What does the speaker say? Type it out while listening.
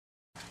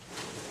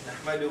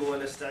نحمده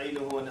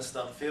ونستعينه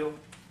ونستغفره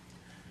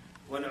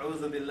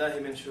ونعوذ بالله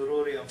من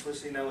شرور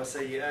أنفسنا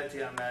وسيئات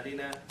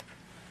أعمالنا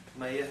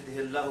من يهده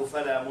الله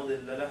فلا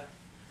مضل له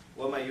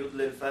ومن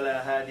يضلل فلا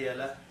هادي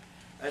له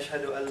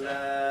أشهد أن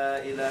لا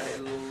إله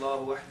إلا الله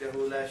وحده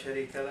لا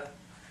شريك له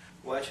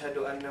وأشهد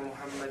أن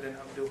محمدا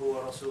عبده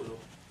ورسوله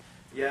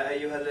يا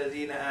أيها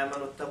الذين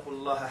آمنوا اتقوا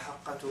الله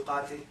حق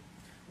تقاته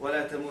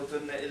ولا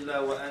تموتن إلا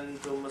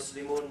وأنتم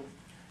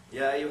مسلمون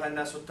يا أيها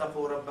الناس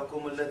اتقوا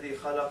ربكم الذي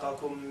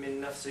خلقكم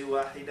من نفس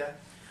واحدة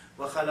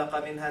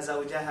وخلق منها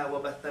زوجها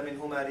وبث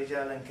منهما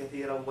رجالا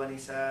كثيرا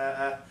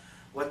ونساء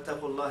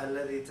واتقوا الله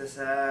الذي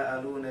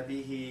تساءلون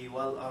به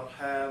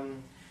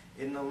والأرحام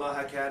إن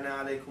الله كان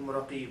عليكم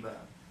رقيبا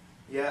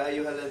يا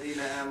أيها الذين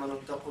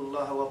آمنوا اتقوا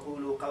الله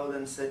وقولوا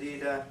قولا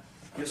سديدا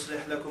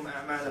يصلح لكم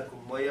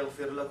أعمالكم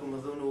ويغفر لكم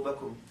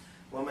ذنوبكم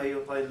ومن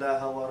يطع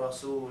الله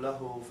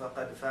ورسوله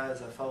فقد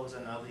فاز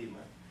فوزا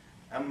عظيما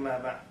أما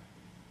بعد.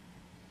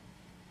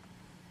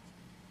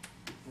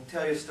 I'll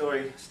tell you a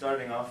story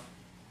starting off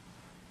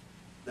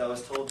that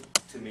was told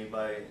to me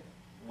by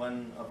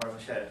one of our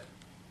mashayikh,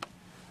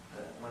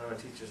 one of our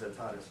teachers that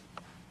taught us.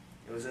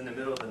 It was in the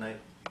middle of the night.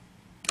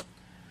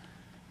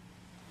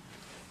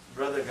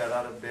 Brother got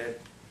out of bed.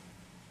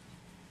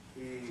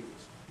 He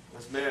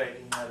was married.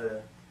 He had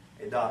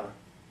a daughter.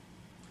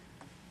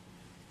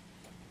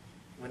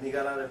 When he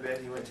got out of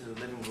bed, he went to the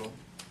living room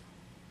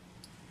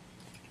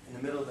in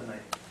the middle of the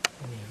night.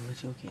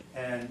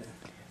 And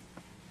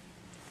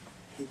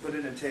he put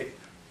in a tape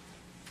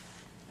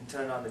and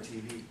turned on the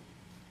TV.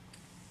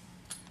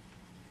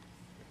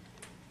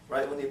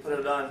 Right when he put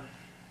it on,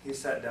 he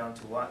sat down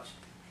to watch.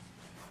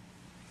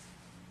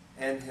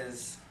 And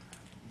his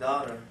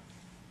daughter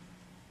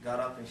got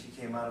up and she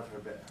came out of her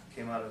bed,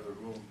 came out of her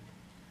room.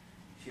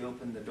 She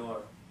opened the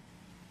door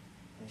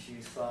and she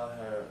saw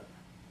her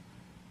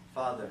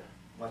father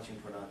watching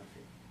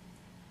pornography.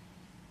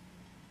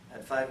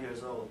 At 5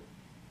 years old,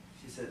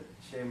 she said,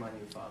 "Shame on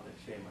you, Father,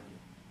 shame on you."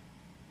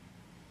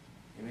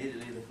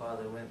 Immediately the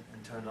father went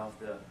and turned off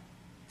the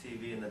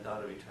TV and the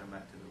daughter returned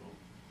back to the room.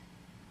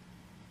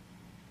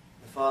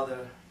 The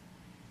father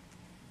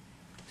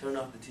turned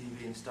off the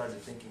TV and started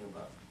thinking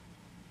about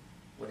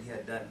what he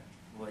had done,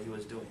 what he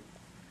was doing,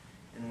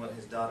 and what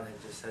his daughter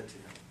had just said to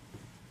him.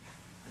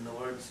 And the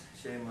words,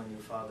 "Shame on you,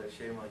 Father,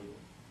 shame on you,"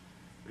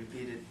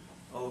 repeated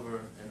over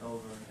and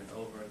over and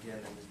over again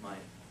in his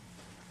mind.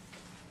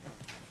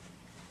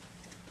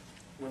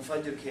 When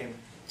Fajr came,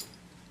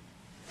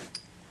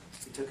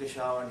 he took a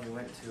shower and he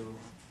went to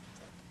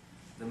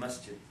the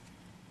masjid.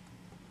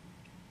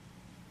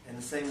 And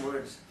the same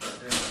words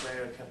during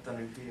prayer kept on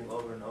repeating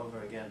over and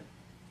over again.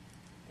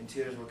 And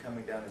tears were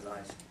coming down his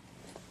eyes.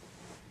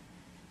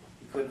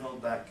 He couldn't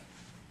hold back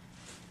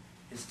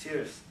his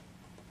tears.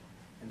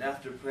 And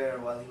after prayer,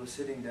 while he was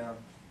sitting down,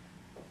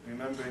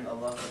 remembering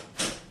Allah,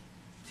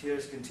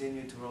 tears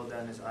continued to roll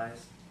down his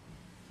eyes.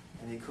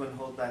 And he couldn't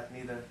hold back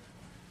neither.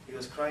 He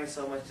was crying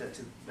so much that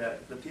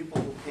the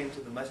people who came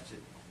to the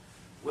masjid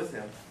with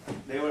him,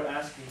 they were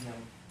asking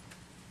him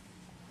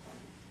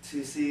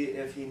to see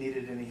if he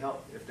needed any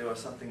help, if there was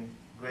something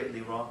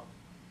greatly wrong,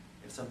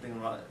 he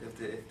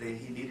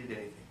needed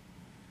anything.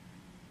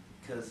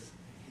 Because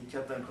he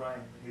kept on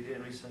crying. He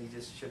didn't respond, he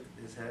just shook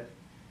his head,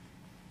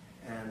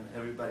 and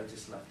everybody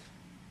just left.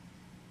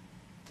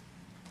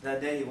 That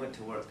day he went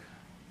to work.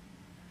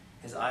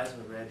 His eyes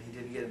were red, he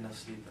didn't get enough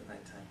sleep at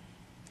nighttime.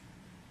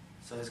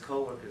 So his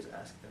co-workers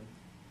asked him,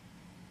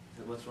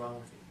 said, "What's wrong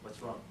with you?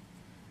 What's wrong?"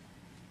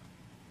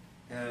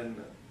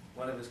 And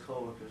one of his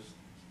co-workers,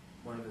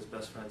 one of his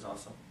best friends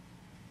also,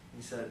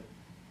 he said,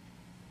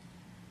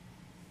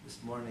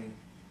 "This morning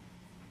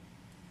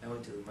I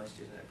went to the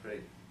masjid and I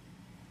prayed.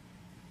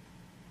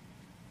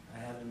 I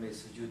haven't made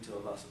sujood to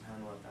Allah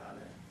subhanahu wa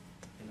ta'ala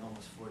in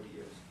almost 40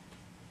 years.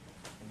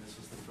 And this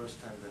was the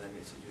first time that I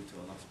made sujood to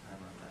Allah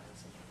subhanahu wa ta'ala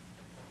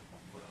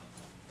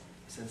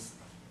since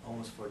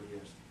almost 40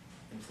 years.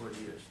 In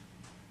 40 years.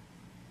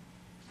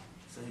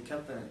 So he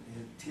kept on,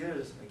 his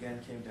tears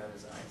again came down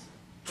his eyes.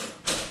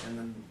 And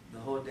then the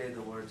whole day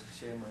the words,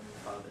 "Shame on you,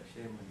 Father,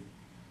 shame on you,"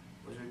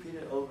 was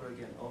repeated over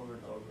again, over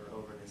and over and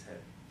over in his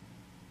head.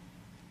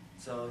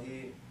 So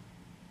he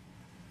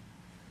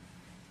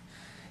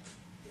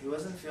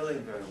wasn't feeling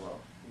very well.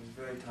 He was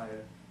very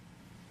tired.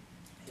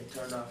 He had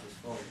turned off his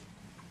phone.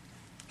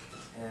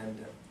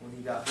 And when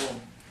he got home,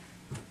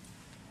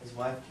 his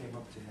wife came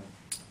up to him.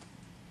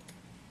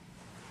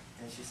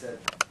 And she said,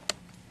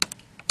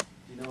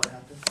 "Do you know what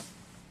happened?"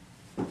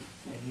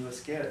 And he was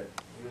scared.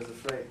 He was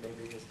afraid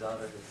maybe his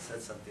daughter had said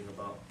something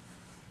about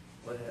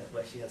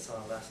what she had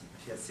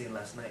seen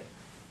last night.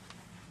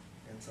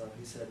 And so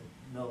he said,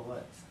 "No,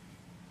 what?"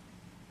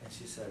 And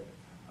she said,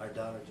 "Our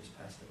daughter just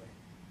passed away.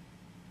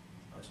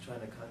 I was trying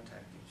to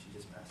contact you. She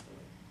just passed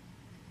away."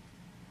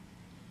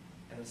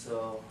 And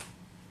so,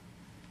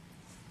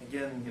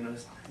 again,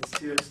 his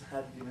tears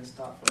hadn't even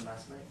stopped from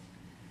last night.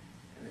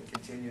 And it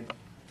continued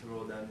to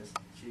roll down his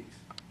cheeks.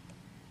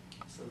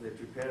 So they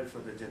prepared for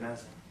the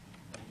janazah,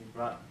 and he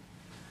brought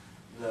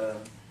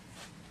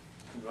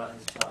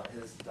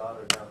his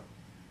daughter down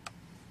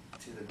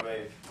to the grave.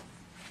 grave,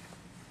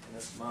 and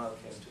a smile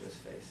came to his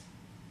face.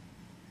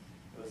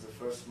 It was the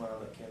first smile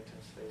that came to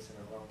his face in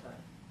a long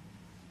time.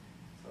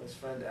 So his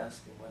friend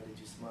asked him, "Why did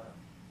you smile?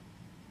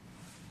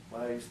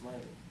 Why are you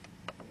smiling?"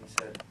 And he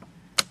said,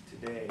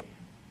 "Today,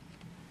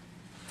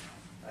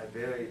 I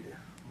buried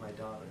my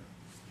daughter,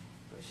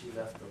 but she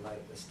left the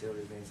light that still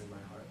remains in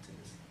my heart to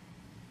this,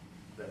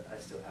 that I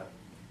still have."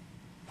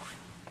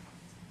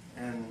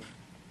 And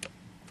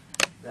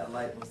that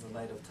light was the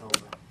light of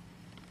Tawbah,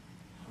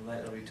 the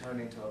light of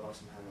returning to Allah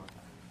subhanahu wa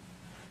ta'ala.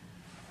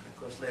 And of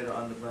course later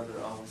on the brother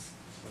always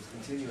was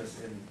continuous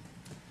in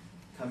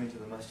coming to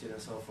the masjid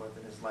and so forth,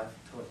 and his life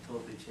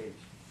totally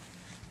changed.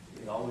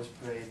 He always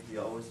prayed, he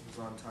always was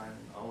on time,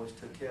 and always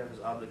took care of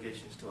his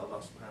obligations to Allah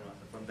subhanahu wa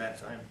ta'ala from that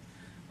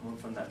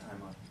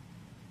time on.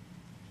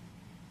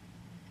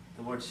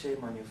 The word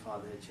shame on your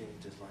father had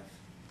changed his life.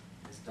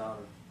 His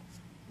daughter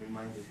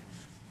reminded him.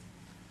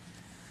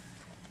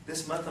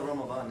 This month of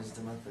Ramadan is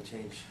the month of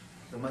change,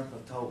 the month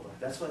of Tawbah.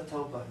 That's what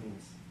Tawbah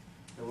means.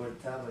 The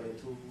word Taba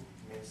yatubu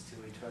means to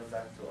return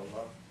back to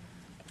Allah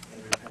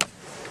in repentance.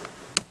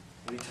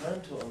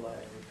 Return to Allah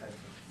in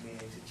repentance,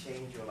 meaning to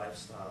change your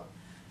lifestyle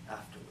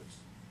afterwards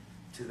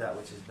to that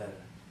which is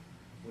better.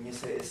 When you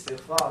say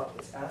istighfar,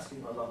 it's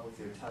asking Allah with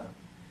your tongue.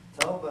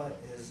 Tawbah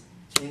is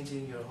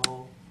changing your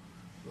whole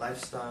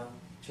lifestyle,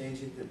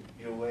 changing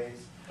your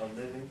ways of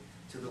living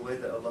to the way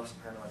that Allah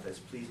subhanahu wa ta'ala is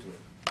pleased with.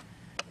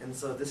 And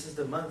so this is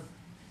the month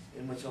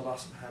in which Allah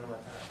subhanahu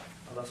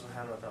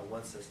wa ta'ala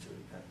wants us to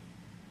repent.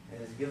 And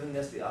He's giving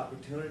us the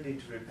opportunity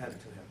to repent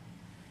to Him.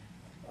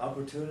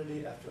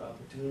 Opportunity after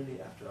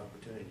opportunity after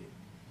opportunity.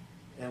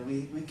 And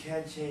we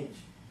can change.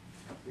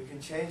 We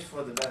can change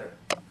for the better.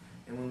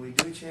 And when we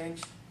do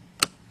change,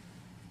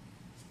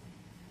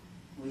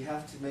 we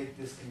have to make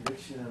this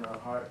conviction in our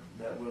heart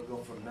that we'll go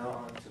from now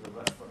on to the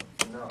right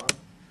from now on.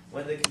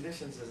 One of the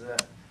conditions is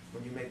that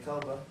when you make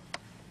tawbah,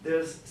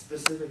 there's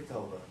specific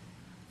tawbah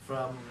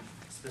from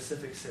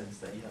specific sins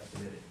that you have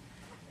committed.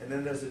 And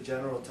then there's a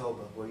general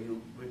tawbah where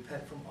you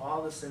repent from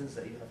all the sins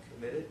that you have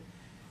committed,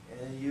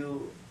 and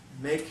you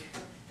make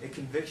a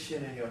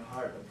conviction in your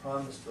heart, a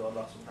promise to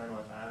Allah subhanahu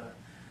wa ta'ala,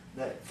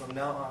 that from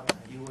now on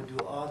you will do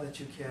all that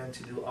you can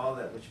to do all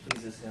that which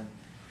pleases Him.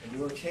 And you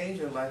will change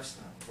your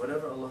lifestyle.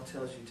 Whatever Allah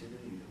tells you to do,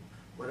 you do.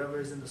 Whatever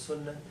is in the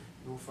sunnah,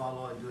 you will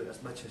follow and do it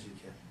as much as you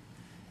can.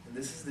 And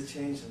this is the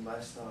change in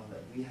lifestyle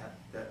that we have,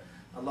 that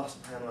Allah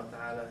subhanahu wa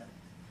ta'ala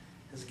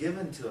has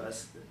given to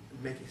us,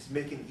 is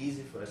making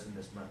easy for us in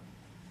this month.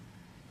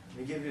 Let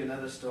me give you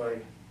another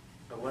story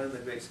of one of the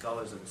great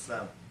scholars of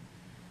Islam.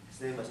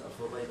 His name is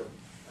Al-Fudayl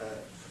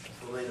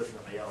ibn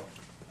Iyad.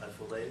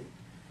 Al-Fudayl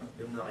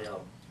ibn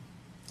Iyad.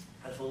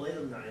 Al-Fudayl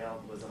ibn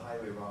Iyad was a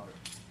highway robber.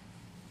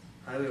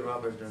 Highway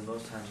robbers during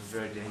those times were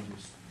very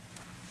dangerous.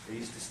 They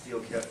used to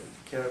steal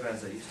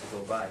caravans that used to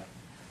go by.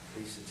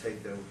 They used to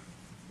take the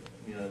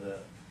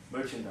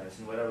merchandise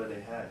and whatever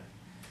they had.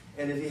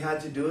 And if he had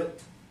to do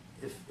it,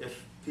 if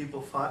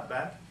people fought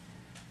back,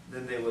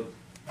 then they would,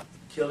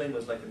 killing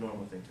was like a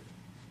normal thing to do.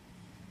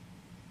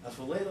 As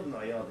for Layla ibn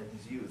Iyad in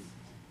his youth,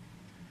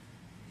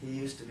 he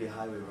used to be a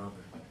highway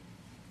robber.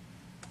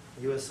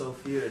 He was so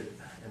feared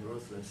and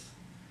ruthless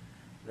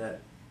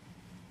that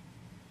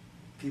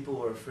people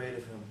were afraid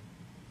of him.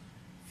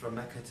 From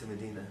Mecca to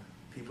Medina,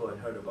 people had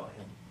heard about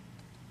him.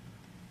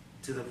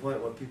 To the point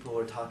where people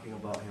were talking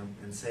about him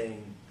and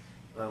saying,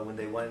 when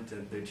they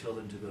wanted their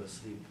children to go to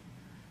sleep,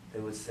 they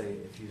would say,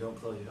 "If you don't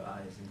close your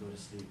eyes and go to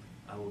sleep,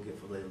 I will get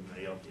Fudayl ibn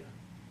Iyad."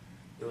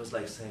 It was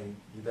like saying,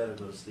 "You better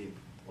go to sleep,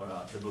 or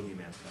the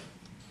boogeyman's coming."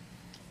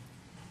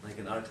 Like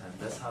in our time,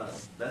 that's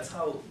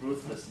how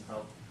ruthless and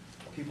how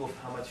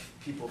much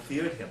people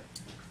feared him,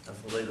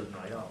 Fudayl ibn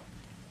Iyad.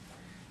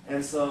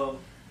 And so,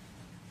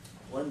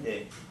 one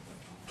day,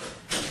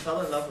 he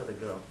fell in love with a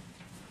girl,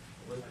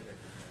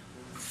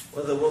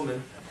 with a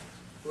woman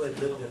who had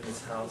lived in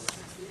his house,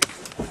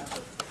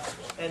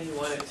 and he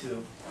wanted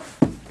to.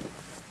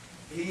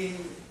 He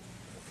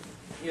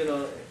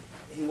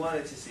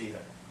wanted to see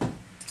her.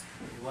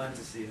 He wanted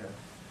to see her,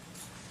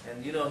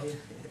 and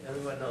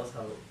everyone knows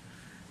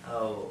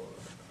how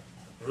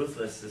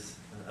ruthless this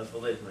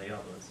Al-Fudayl ibn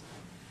Iyad was.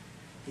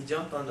 He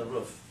jumped on the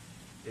roof.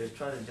 He was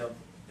trying to jump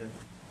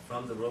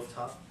from the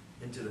rooftop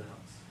into the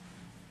house.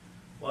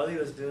 While he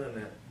was doing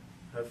that,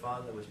 her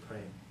father was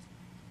praying.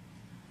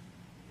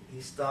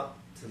 He stopped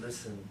to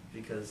listen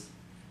because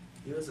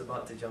he was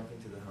about to jump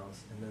into the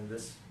house, and then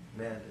this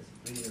man is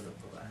reading the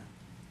Quran.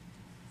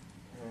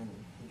 And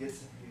he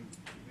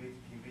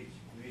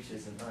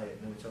reaches an ayat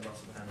in which Allah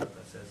subhanahu wa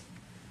ta'ala says,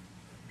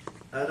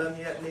 أَلَمْ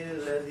يَأْنِ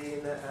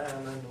الَّذِينَ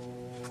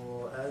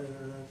آمَنُوا أَن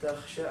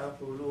تَخْشَعَ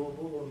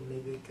قُلُوبُهُمْ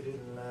لِذِكْرِ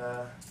اللَّهِ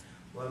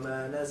وَمَا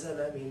نَزَلَ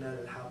مِنَ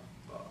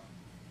الْحَقِّ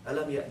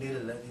أَلَمْ يَأْنِ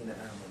الَّذِينَ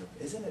آمَنُوا.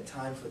 Isn't it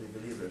time for the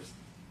believers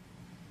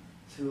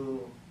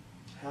to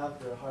have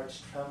their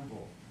hearts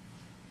tremble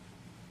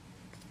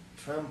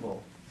from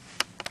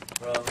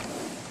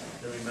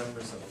the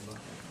remembrance of Allah,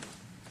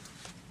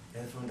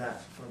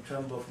 and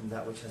tremble from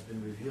that which has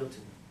been revealed to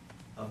them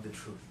of the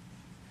truth?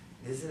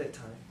 Isn't it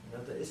time?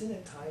 Isn't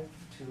it time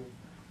to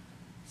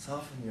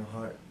soften your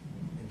heart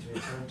and to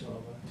return to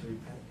Allah, to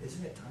repent.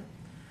 Isn't it time?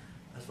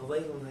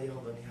 Al-Fudayl ibn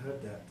Iyad, when he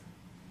heard that,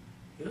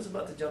 he was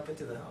about to jump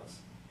into the house.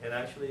 And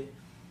actually,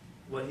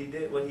 what he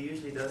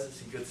usually does is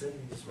he gets in,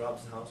 he just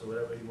robs the house or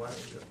whatever he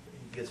wants, he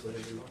gets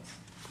whatever he wants.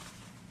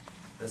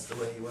 That's the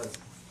way he was.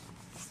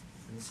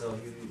 And so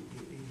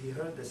he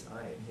heard this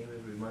ayah and he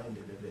was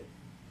reminded of it.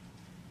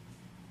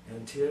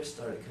 And tears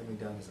started coming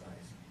down his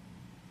eyes.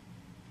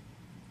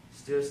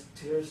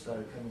 Tears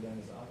started coming down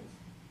his eyes.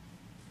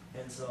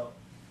 And so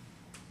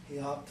he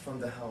hopped from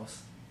the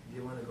house. Do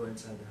you want to go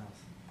inside the house?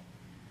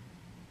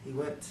 He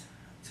went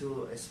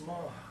to a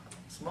small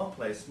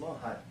place, small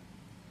hut,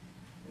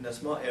 in a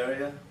small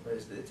area where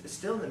it's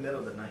still in the middle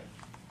of the night.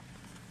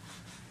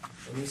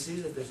 And he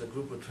sees that there's a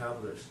group of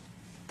travelers.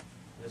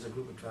 There's a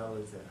group of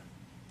travelers there.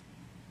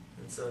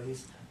 And so he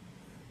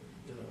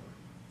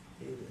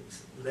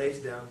lays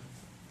down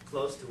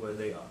close to where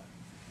they are.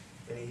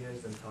 And he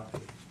hears them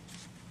talking.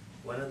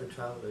 One of the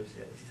travelers,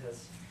 he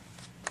says,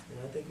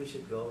 I think we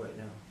should go right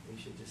now.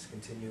 We should just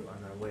continue on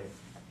our way.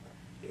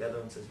 The other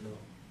one says, no.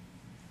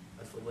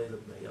 Al-Fudayl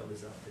ibn Iyad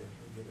is out there.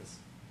 He'll get us.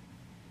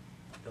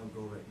 Don't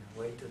go right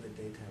now. Wait till the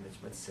daytime. It's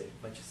much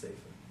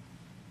safer.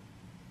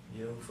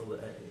 You know,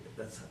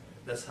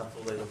 that's how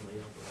Fudayl ibn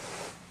Iyad was.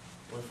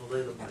 When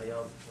Fudayl ibn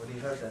Iyad, when he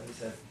heard that, he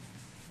said,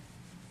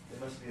 there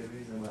must be a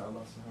reason why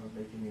Allah subhanahu wa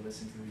ta'ala is making me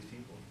listen to these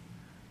people.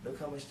 Look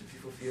how much the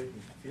people feared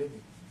me.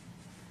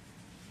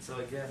 So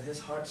again, his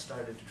heart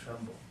started to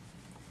tremble.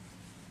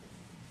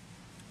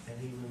 And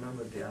he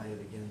remembered the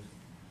ayat again,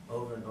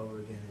 over and over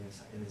again in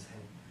his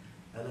head.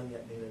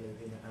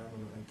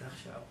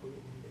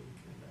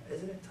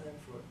 Isn't it time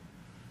for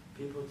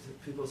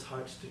people's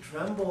hearts to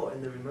tremble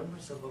in the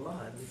remembrance of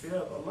Allah and the fear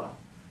of Allah?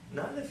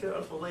 Not the fear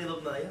of Fudayl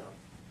ibn Iyad.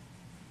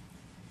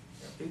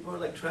 People are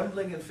like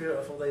trembling in fear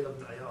of Fudayl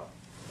ibn Iyad.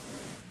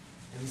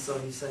 And so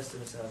he says to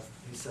himself,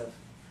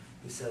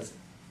 he says,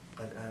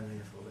 قَدْ آنَ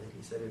يَا فُضَيْلِ.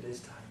 He said, it is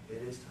time.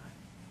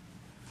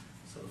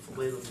 So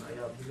Fudayl ibn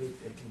Iyad, he made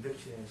a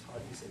conviction in his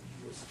heart. He said,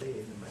 you will stay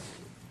in the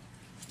masjid.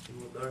 You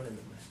will learn in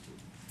the masjid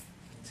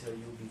until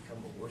you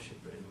become a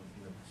worshipper in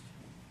the masjid.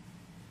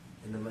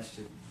 In the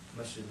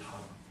masjid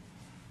al-Haram.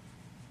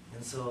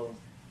 And so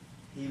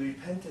he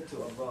repented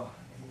to Allah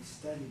and he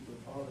studied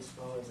with all the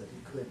scholars that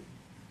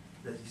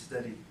he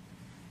studied.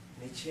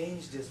 And he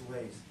changed his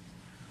ways.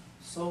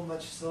 So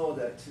much so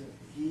that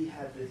he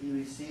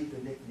received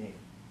the nickname.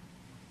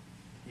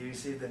 He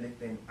received the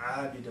nickname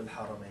Abid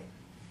al-Haramain,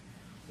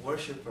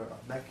 worshipper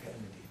of Mecca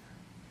and Medina.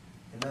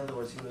 In other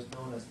words, he was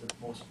known as the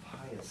most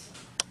pious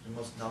and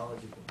most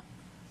knowledgeable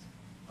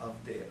of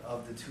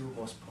the two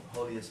most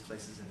holiest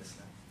places in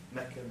Islam,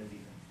 Mecca and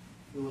Medina.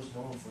 He was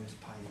known for his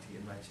piety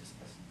and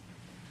righteousness.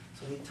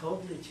 So he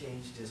totally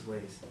changed his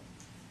ways.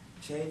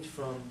 Changed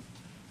from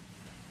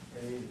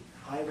a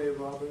highway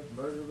robber,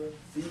 murderer,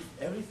 thief,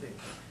 everything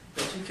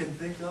that you can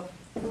think of.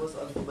 It was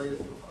Al-Fudayl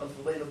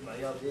ibn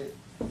Iyad did.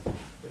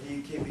 But he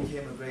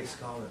became a great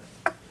scholar.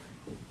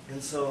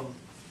 And so,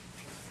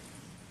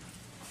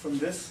 from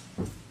this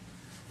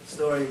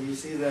story, you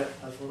see that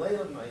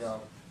Al-Fudayl ibn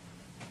Iyad,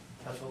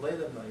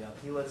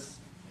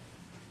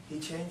 he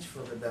changed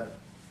for the better.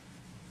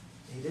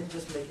 He didn't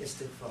just make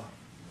istighfar.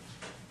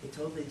 He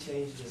totally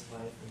changed his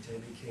life until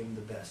he became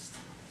the best.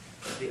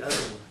 The other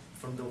one,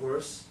 from the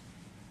worst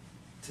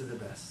to the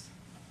best.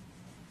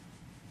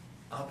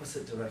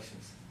 Opposite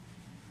directions.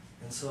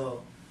 And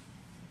so,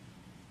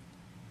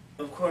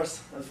 of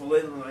course,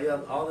 Al-Fudayl ibn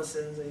Iyad, all the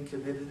sins that he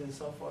committed and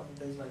so forth and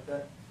things like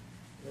that,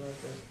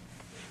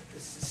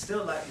 it's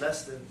still like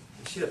less than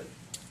shirk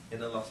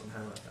in Allah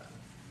subhanahu wa ta'ala.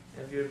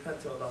 And if you repent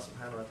to Allah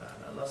subhanahu wa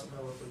ta'ala, Allah subhanahu wa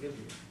ta'ala will forgive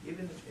you,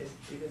 even if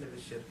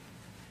it's shirk.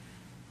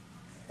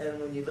 And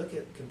when you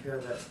compare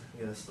that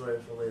story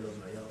of Fudayl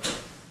ibn Iyad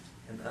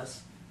and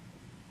us,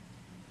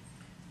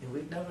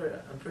 and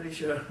I'm pretty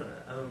sure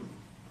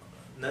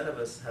none of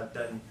us have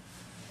done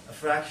a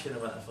fraction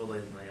of what Fudayl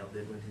ibn Iyad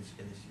did in his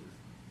youth.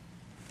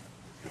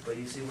 But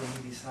you see, when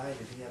he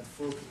decided, he had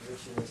full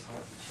conviction in his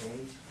heart to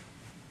change,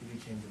 he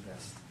became the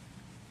best.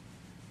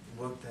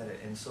 He worked at it,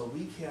 and so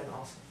we can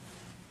also.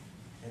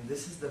 And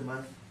this is the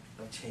month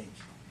of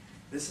change.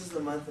 This is the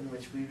month in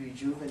which we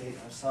rejuvenate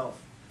ourselves,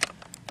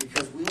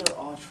 because we are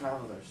all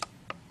travelers.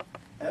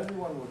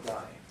 Everyone will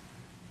die.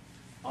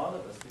 All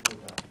of us will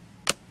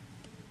die.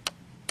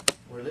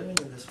 We're living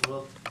in this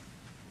world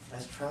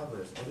as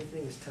travelers.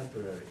 Everything is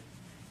temporary.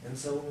 And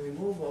so when we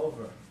move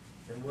over,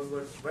 and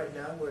right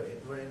now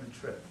we're in a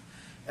trip.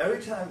 Every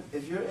time,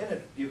 if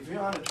you're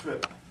on a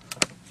trip,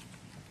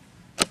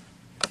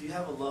 if you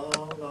have a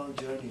long, long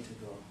journey to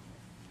go,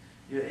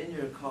 you're in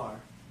your car,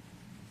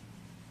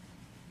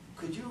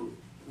 would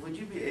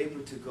you be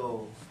able to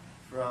go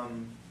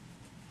from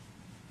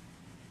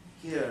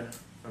here,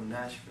 from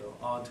Nashville,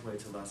 all the way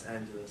to Los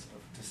Angeles or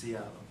to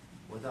Seattle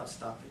without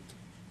stopping?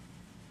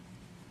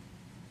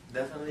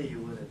 Definitely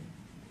you wouldn't.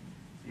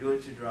 If you were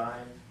to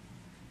drive,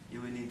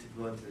 you would need to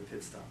go into the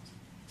pit stops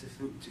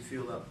to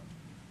fuel up,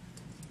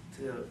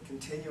 to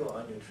continue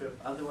on your trip.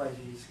 Otherwise,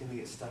 you're just going to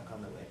get stuck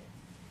on the way.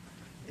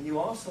 And you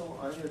also,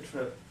 on your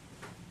trip,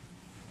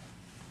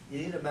 You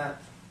need a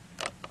map.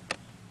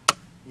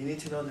 You need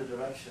to know the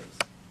directions.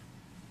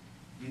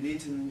 You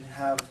need to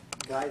have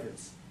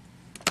guidance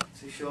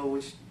to show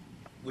which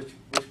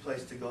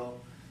place to go,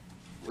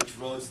 which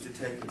roads to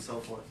take, and so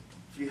forth.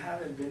 If you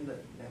haven't been there,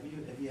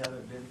 if you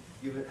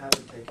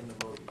haven't taken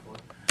the road before,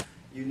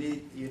 you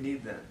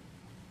need that.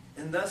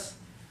 And thus,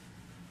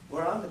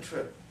 we're on the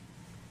trip.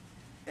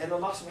 And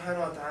Allah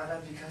subhanahu wa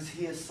ta'ala, because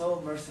He is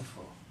so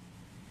merciful,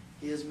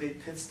 He has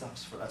made pit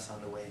stops for us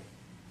on the way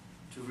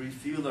to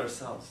refuel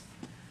ourselves.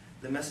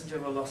 The Messenger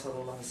of Allah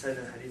sallallahu alaihi wasallam said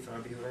in hadith of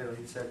Abi Hurairah,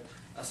 he said,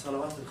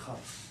 "As-salawat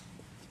al-khams,"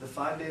 the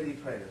 5 daily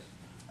prayers,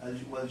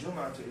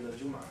 "Wal-jum'atu ila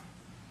jum'ah,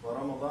 wa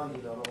Ramadan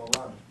ila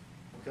Ramadan,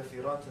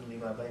 mukaffiratun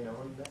lima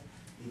baynahunna,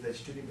 idha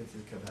ijtunibat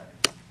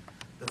al-kaba'ir."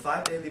 The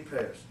 5 daily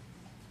prayers,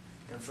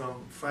 and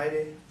from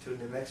Friday to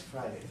the next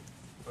Friday,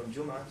 from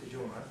Jum'ah to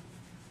Jum'ah,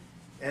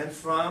 and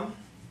from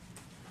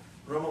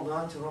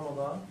Ramadan to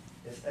Ramadan,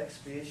 is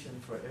expiation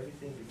for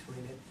everything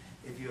between it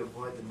if you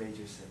avoid the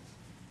major sins.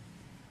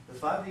 The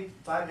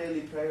 5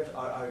 daily prayers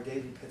are our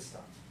daily pit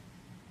stops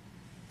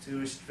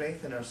to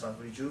strengthen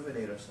ourselves,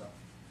 rejuvenate ourselves.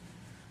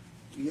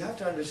 You have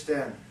to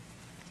understand,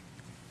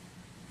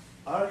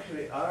 our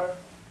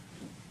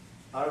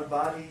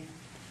body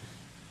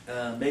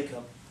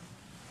makeup,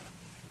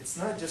 it's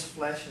not just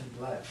flesh and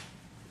blood.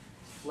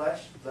 It's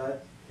flesh,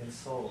 blood, and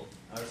soul,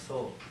 our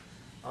soul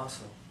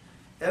also.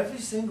 Every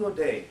single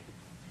day,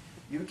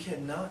 you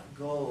cannot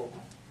go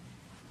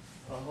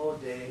a whole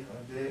day,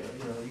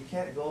 you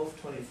can't go for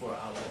 24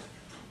 hours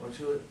or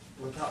two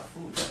without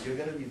food. You're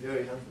going to be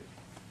very hungry.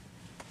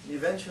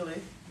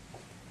 Eventually,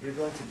 you're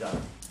going to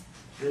die.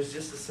 There's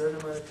just a certain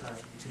amount of time.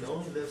 You can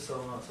only live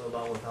so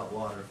long without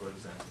water, for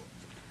example.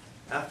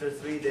 After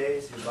 3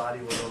 days, your body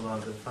will no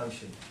longer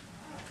function.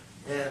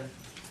 And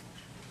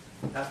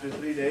after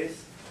 3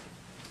 days,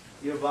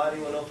 your body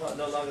will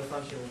no longer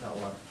function without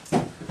water.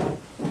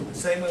 The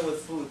same way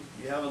with food.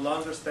 You have a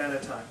longer span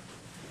of time.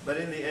 But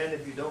in the end,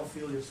 if you don't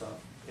fuel yourself,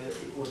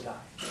 it will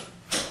die.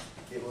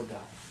 It will die.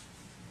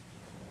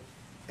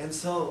 And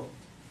so,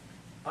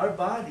 our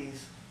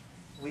bodies,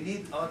 we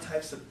need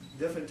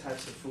different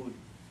types of food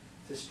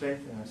to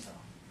strengthen ourselves.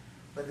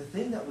 But the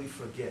thing that we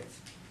forget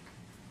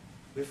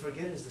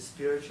is the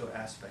spiritual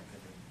aspect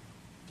of it.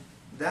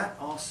 That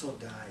also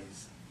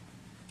dies.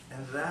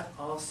 And that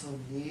also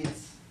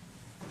needs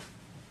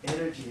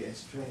energy and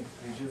strength,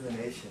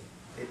 rejuvenation.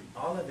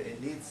 All of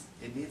it needs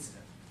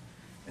it.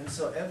 And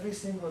so every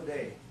single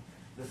day,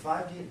 the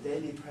 5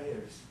 daily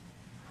prayers,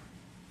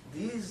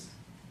 these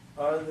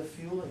are the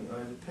fueling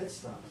or the pit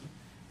stops.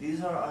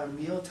 These are our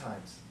meal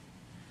times.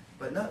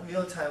 But not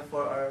meal time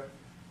for our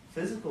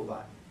physical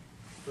body,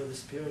 for the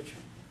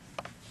spiritual.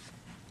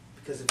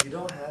 Because if you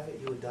don't have it,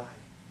 you'll die.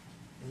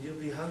 And you'll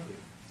be hungry.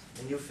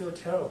 And you'll feel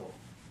terrible.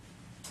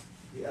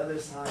 The other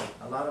side,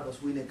 a lot of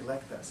us, we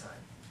neglect that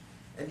side.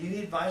 And you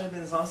need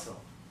vitamins also.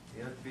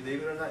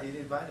 Believe it or not, you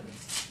need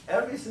vitamins.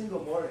 Every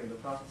single morning, the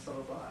Prophet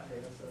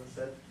ﷺ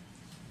said,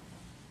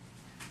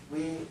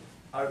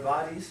 our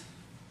bodies,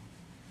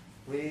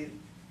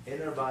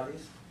 in our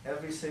bodies,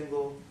 every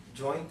single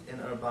joint in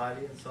our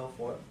body and so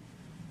forth,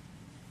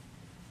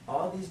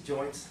 all these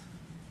joints,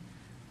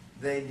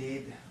 they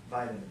need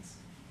vitamins.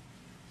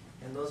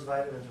 And those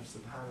vitamins are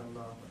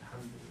subhanallah,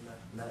 alhamdulillah,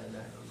 la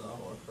ilaha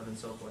illallah, akbar, and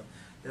so forth.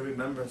 The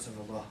remembrance of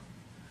Allah,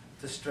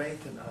 to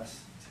strengthen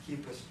us, to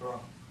keep us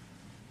strong.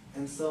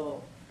 And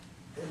so,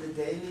 in the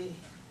daily,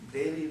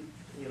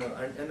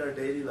 in our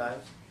daily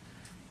lives,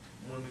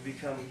 when we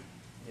become,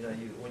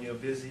 when you're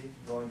busy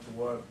going to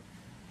work,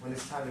 when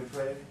it's time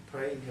to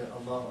pray, you hear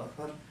Allahu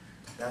Akbar,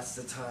 that's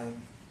the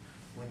time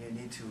when you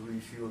need to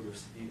refuel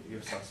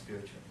yourself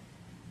spiritually.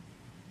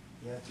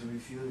 You have to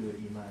refuel your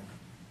iman.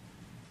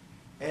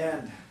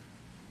 And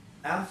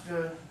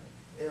after,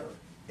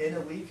 in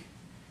a week,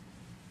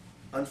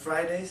 on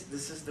Fridays,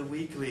 this is the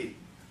weekly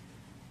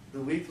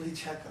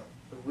checkup,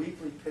 the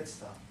weekly pit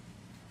stop.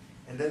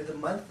 And then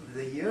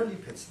the yearly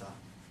pit stop.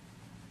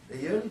 The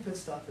yearly pit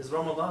stop is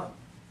Ramadan,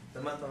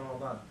 the month of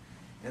Ramadan.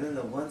 And then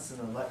the once in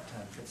a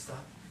lifetime pit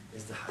stop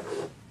is the Hajj.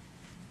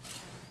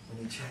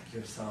 When you check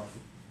yourself.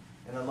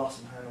 And Allah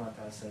subhanahu wa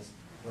ta'ala says,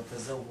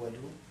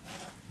 وَتَزَوَّدُوا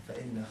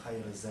فَإِنَّ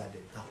خَيْرَ الزَّادِ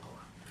التَّقْوَى.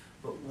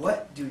 But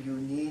what do you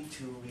need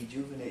to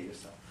rejuvenate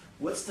yourself?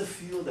 What's the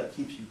fuel that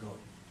keeps you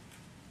going?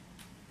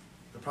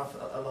 The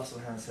Prophet, Allah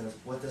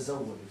subhanahu wa ta'ala says,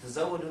 وَتَزَوَّدُوا.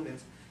 Tazawwadu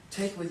means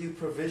take with you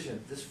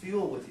provision, this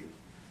fuel with you.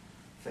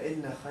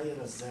 فَإِنَّ خَيْرَ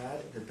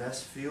الزَّادِ, the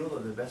best fuel or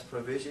the best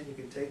provision you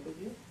can take with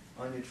you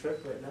on your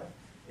trip right now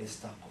is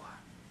taqwa.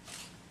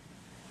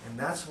 And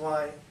that's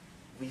why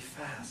we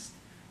fast.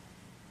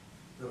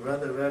 The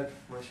brother read,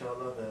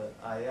 mashallah, the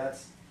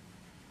ayats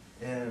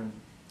in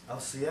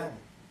al-Siyam.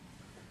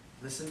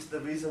 Listen to the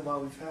reason why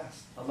we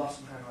fast. Allah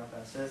subhanahu wa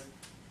ta'ala says,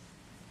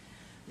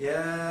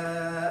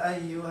 يَا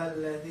أَيُّهَا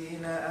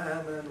الَّذِينَ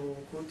آمَنُوا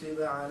كُتِبَ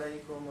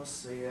عَلَيْكُمُ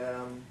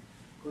الصِّيَامُ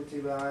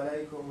كُتِبَ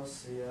عَلَيْكُمُ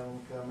الصِّيَامُ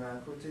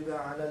كَمَا كُتِبَ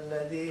عَلَى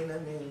الَّذِينَ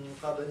مِنْ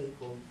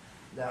قَبْلِكُمْ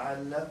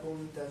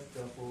لَعَلَّكُمْ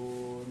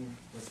تَتَّقُونَ.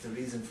 What's the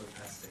reason for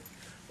fasting?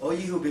 O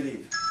ye who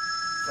believe,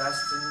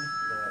 fasting,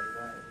 la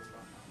ilaha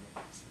illallah.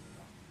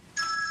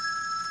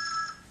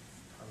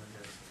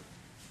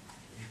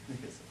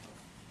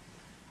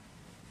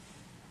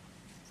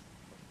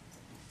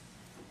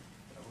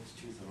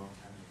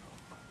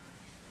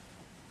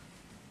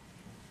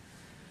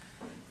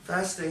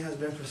 Fasting has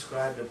been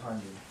prescribed upon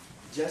you,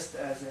 just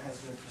as it has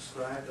been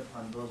prescribed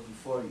upon those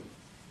before you.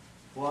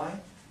 Why?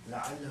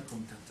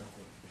 لَعَلَّكُمْ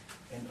تَتَّقُونَ.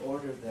 In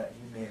order that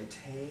you may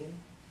attain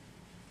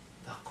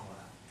taqwa,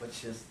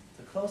 which is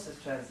the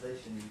closest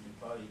translation you can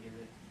probably give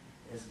it,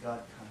 is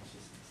God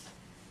consciousness.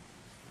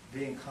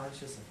 Being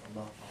conscious of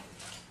Allah all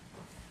the time.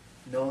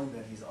 Knowing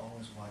that He's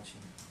always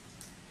watching.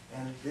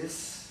 And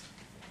this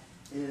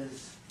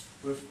is,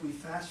 we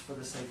fast for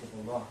the sake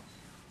of Allah.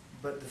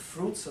 But the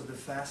fruits of the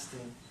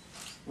fasting,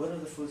 what are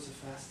the fruits of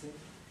fasting?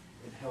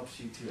 It helps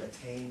you to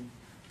attain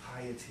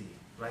piety,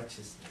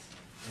 righteousness,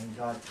 and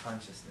God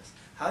consciousness.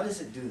 How does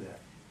it do that?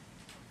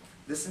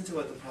 Listen to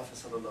what the Prophet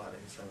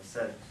ﷺ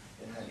said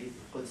in Hadith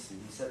al-Qudsi.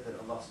 He said that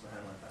Allah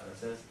subhanahu wa ta'ala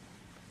says,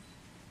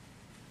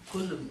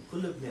 كل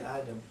ابن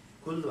آدم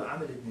كل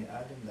عمل ابن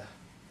آدم له.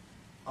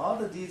 All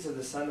the deeds of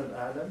the son of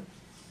Adam,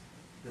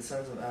 the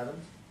sons of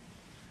Adam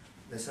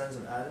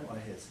are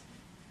his.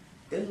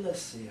 إلا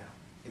الصيام,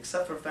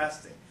 except for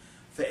fasting.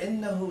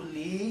 فإنه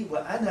لي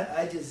وأنا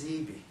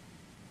أجزي به.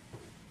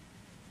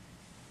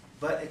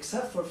 But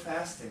except for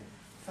fasting,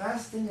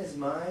 fasting is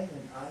mine,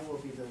 and I will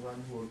be the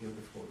one who will give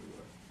the full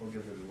reward. Will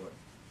give the reward.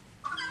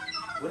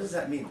 What does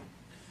that mean?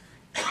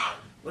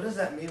 What does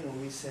that mean when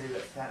we say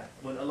that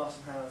when Allah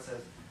subhanahu wa ta'ala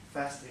says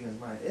fasting is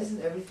mine?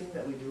 Isn't everything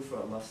that we do for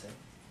Allah's sake?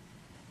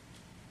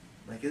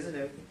 Like, isn't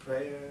everything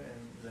prayer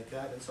and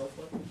zakat and so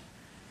forth?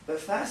 But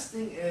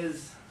fasting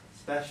is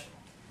special.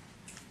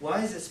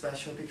 Why is it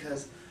special?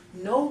 Because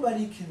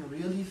nobody can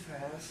really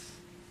fast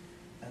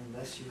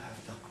unless you have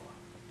taqwa,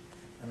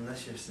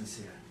 unless you're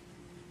sincere,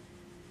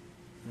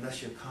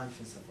 unless you're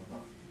conscious of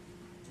Allah.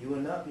 You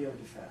will not be able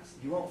to fast.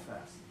 You won't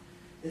fast.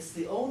 It's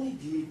the only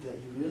deed that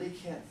you really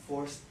can't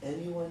force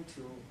anyone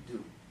to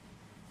do.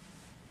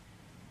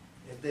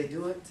 If they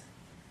do it,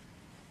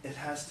 it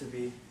has to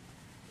be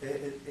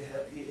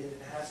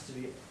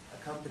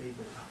accompanied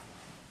with taqwa.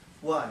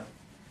 Why?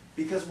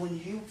 Because when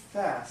you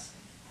fast,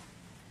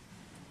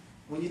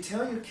 when you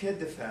tell your kid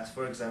to fast,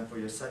 for example,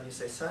 your son, you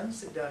say, son,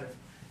 sit down and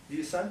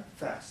you son,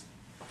 fast.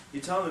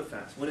 You tell him to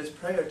fast. When it's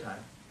prayer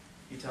time,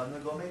 you tell him to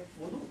go make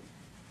wudu.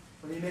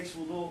 When he makes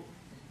wudu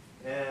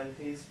and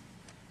he's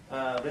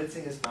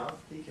rinsing his mouth,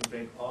 he can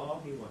drink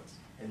all he wants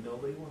and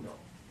nobody will know.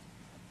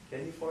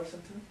 Can you force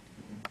him to?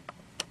 Mm-hmm.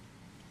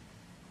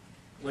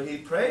 When he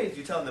prays,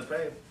 you tell him to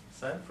pray.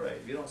 Son, pray.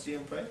 If you don't see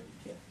him pray, you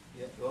can't.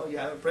 Yeah. Well, you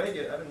haven't prayed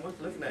yet. I've been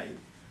looking at you.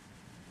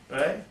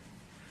 Right?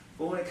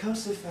 But when it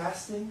comes to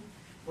fasting,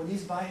 when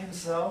he's by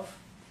himself,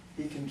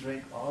 he can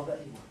drink all that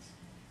he wants.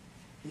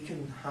 He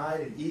can hide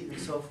and eat and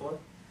so forth.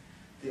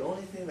 The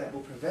only thing that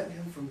will prevent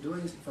him from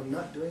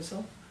not doing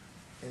so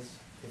is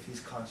if he's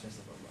conscious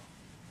of Allah.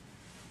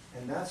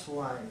 And that's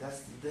why,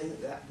 that's the thing,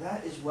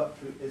 that is what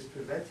is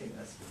preventing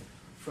us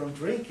from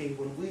drinking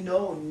when we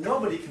know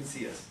nobody can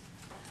see us.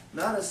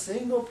 Not a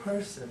single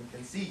person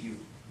can see you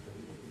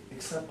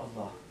except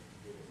Allah.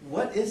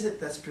 What is it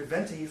that's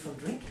preventing you from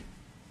drinking?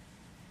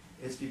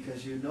 It's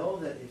because you know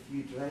that if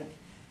you drank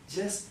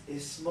just a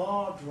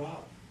small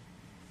drop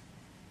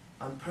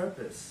on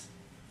purpose,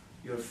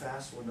 your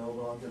fast will no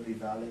longer be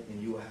valid and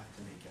you will have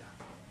to make it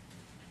up.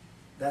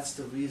 That's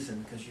the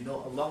reason, because you know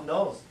Allah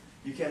knows.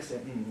 You can't say,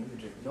 let me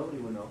drink. Nobody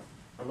will know.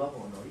 Allah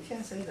won't know. You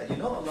can't say that. You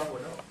know Allah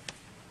will know.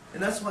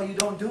 And that's why you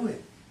don't do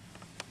it.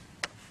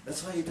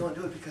 That's why you don't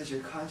do it, because you're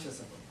conscious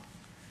of Allah.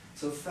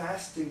 So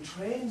fasting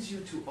trains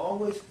you to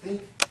always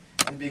think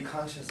and be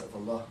conscious of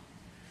Allah.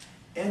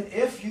 And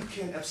if you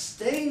can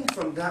abstain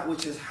from that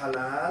which is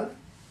halal,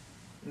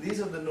 and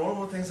these are the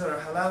normal things that are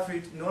halal for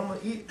you, normal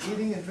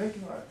eating and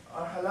drinking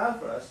are halal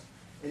for us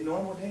in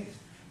normal days.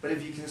 But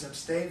if you can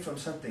abstain from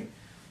something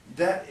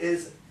that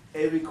is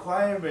a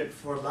requirement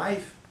for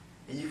life,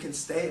 and you can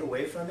stay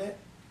away from it,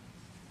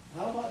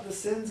 how about the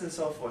sins and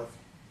so forth?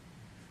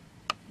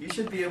 You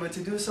should be able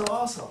to do so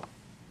also.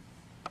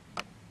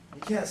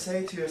 You can't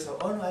say to yourself,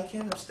 oh no, I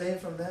can't abstain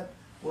from that.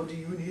 Well, do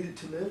you need it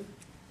to live?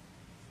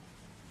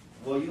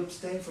 Well, you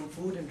abstained from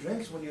food and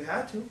drinks when you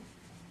had to.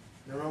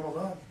 In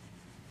Ramadan.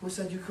 Who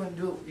said you couldn't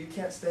do it? You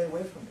can't stay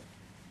away from it.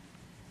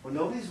 Well,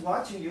 nobody's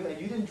watching you, and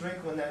you didn't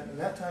drink when in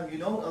that time. You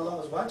know Allah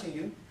was watching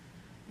you.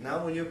 Now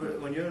when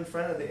you're in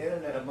front of the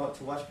internet about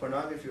to watch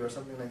pornography or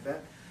something like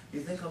that, you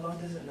think Allah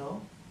doesn't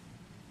know?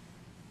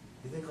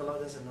 You think Allah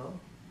doesn't know?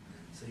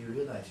 So you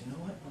realize, you know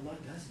what? Allah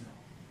does know.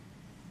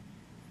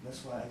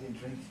 That's why I didn't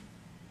drink.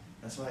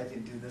 That's why I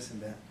didn't do this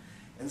and that.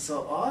 And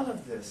so all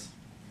of this,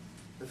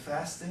 the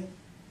fasting,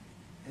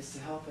 is to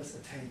help us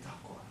attain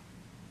taqwa,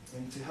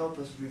 and to help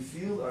us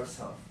reveal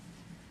ourselves,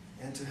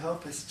 and to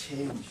help us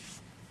change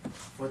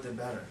for the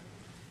better.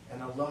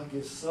 And Allah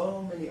gives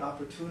so many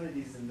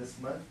opportunities in this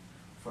month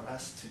for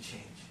us to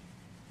change.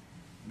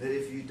 That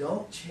if you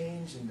don't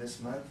change in this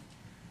month,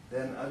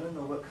 then I don't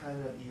know what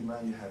kind of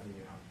iman you have in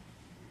your heart.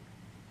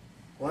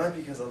 Why?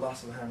 Because Allah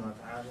subhanahu wa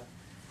ta'ala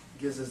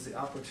gives us the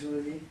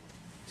opportunity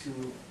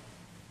to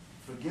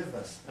forgive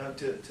us,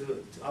 to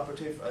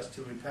opportunity for us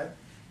to repent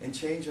and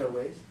change our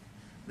ways.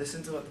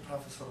 Listen to what the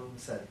Prophet ﷺ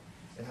said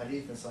in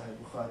Hadith in Sahih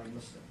Bukhari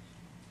Muslim.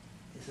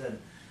 He said,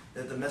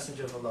 that the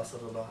Messenger of Allah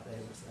sallallahu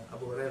alayhi wa sallam,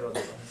 Abu Hurairah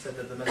said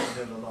that the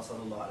Messenger of Allah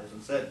sallallahu alayhi wa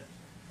sallam said,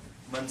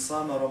 "Man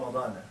sama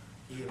Ramadana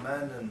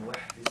imanan wa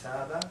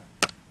ihtisaban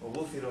wa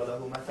ghufira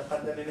lahu ma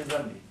taqaddama min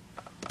dhanbi."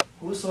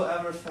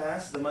 Whosoever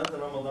fasts the month of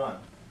Ramadan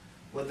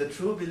with the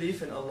true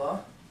belief in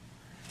Allah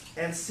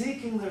and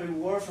seeking the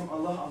reward from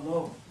Allah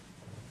alone,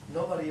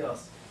 nobody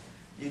else.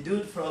 You do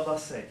it for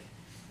Allah's sake.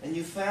 And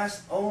you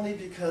fast only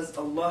because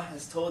Allah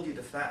has told you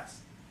to fast.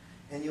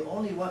 And you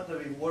only want the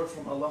reward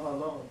from Allah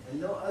alone, and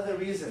no other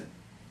reason.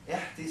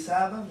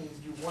 Ihtisaba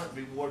means you want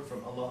reward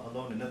from Allah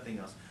alone and nothing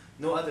else.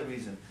 No other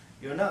reason.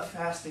 You're not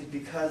fasting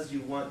because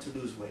you want to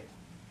lose weight.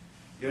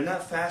 You're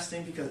not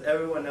fasting because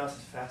everyone else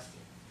is fasting.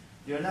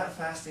 You're not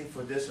fasting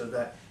for this or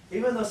that.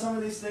 Even though some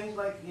of these things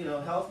like,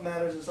 health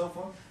matters and so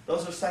forth,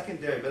 those are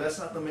secondary, but that's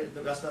not the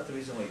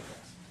reason why you fast.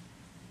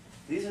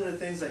 These are the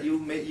things that you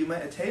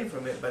might attain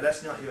from it, but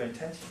that's not your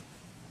intention.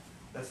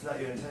 That's not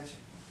your intention.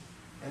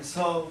 And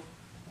so,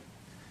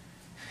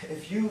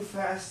 if you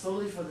fast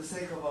solely for the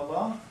sake of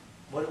Allah,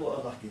 what will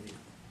Allah give you?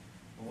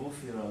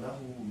 غُفِرَ لَهُ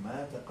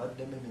مَا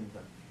تَقَدَّمَ مِنْ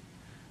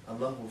ذَنْبِهِ.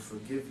 Allah will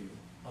forgive you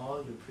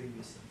all your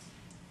previous sins.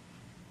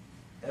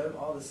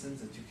 All the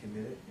sins that you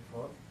committed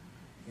before,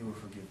 He will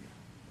forgive you.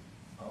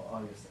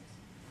 All your sins.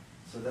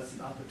 So that's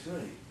an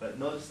opportunity. But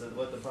notice that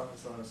what the Prophet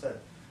ﷺ said,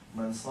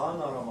 "Man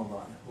sama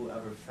Ramadan,"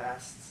 whoever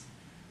fasts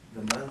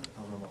the month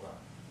of Ramadan.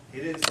 He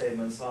didn't say,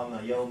 "Man sama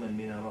yawman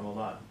min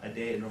Ramadan," a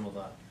day in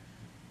Ramadan,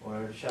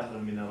 or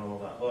shahran min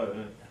Ramadan, or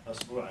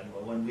asbu'an,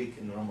 or 1 week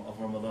of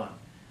Ramadan.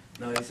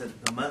 No, he said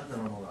the month of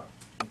Ramadan.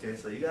 Okay,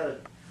 so you got to,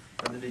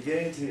 from the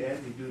beginning to the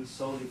end, you do it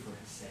solely for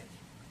His sake.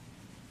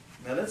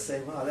 Now let's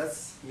say, wow,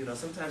 that's,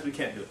 sometimes we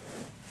can't do it.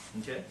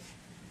 Okay?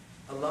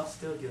 Allah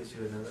still gives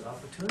you another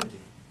opportunity.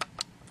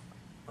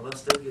 Allah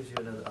still gives you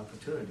another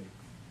opportunity.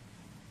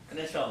 And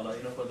inshallah,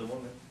 for the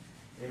women,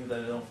 even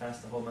though they don't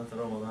fast the whole month of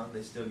Ramadan,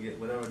 they still get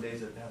whatever days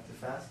that they have to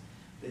fast.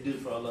 They do it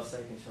for Allah's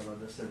sake, inshallah,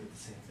 they'll still get the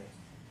same thing.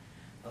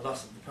 Allah,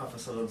 the Prophet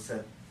ﷺ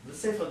said, let's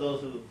say for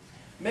those who,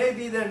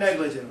 maybe they're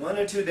negligent, 1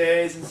 or 2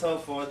 days and so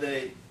forth,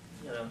 they,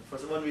 for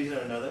one reason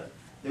or another,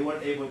 they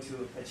weren't able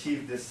to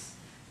achieve this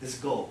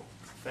goal,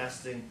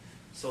 fasting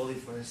solely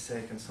for His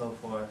sake and so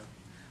forth,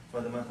 for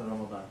the month of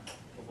Ramadan,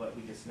 of what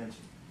we just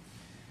mentioned.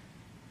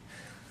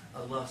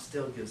 Allah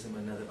still gives them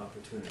another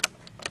opportunity.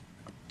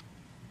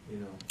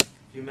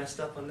 If you messed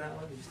up on that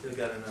one, you still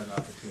got another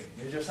opportunity.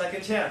 Here's your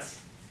second chance.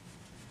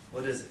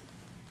 What is it?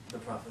 The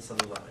Prophet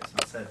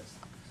ﷺ said,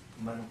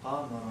 "Man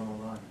qama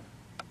Ramadana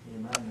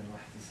imanan wa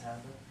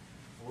ihtisaban,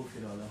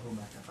 ghufira lahu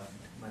ma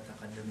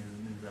taqaddama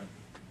min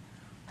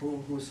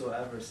dhanbi."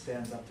 Whosoever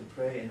stands up to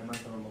pray in the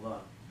month of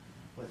Ramadan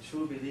with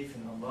true belief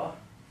in Allah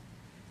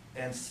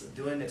and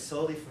doing it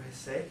solely for His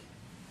sake,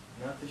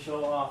 not to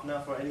show off,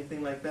 not for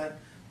anything like that,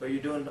 but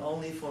you're doing it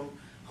only for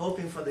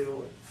hoping for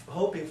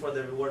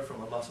the reward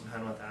from Allah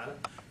subhanahu wa ta'ala.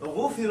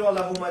 غُفِرَ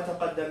لَهُ مَا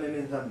تَقَدَّمَ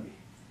مِنْ ذَنْبِهِ.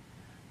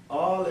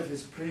 All of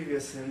his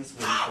previous sins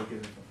will be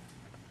forgiven for him.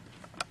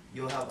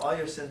 You'll have all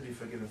your sins be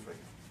forgiven for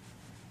you.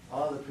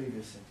 All the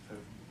previous sins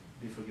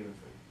be forgiven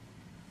for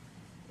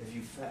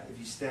you. If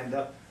you stand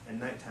up at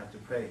nighttime to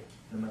pray in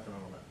the month of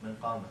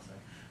Ramadan,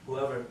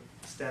 whoever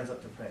stands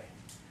up to pray.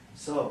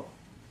 So,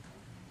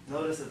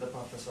 notice that the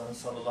Prophet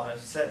ﷺ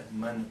said,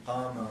 "Man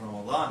qama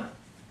Ramadana,"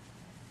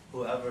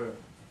 whoever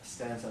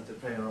stands up to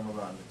pray in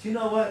Ramadan. But you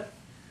know what?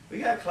 We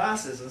got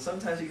classes, and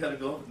sometimes you got to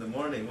go up in the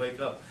morning, wake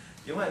up.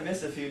 You might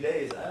miss a few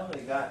days. I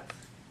only got,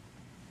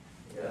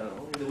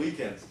 only the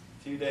weekends.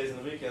 A few days in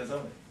the weekends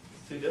only.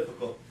 It's too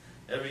difficult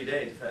every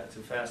day to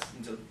fast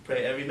and to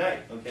pray every night,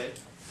 okay?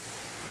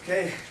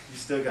 Okay, you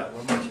still got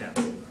one more chance.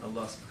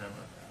 Allah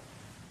subhanahu wa ta'ala.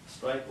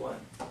 Strike one.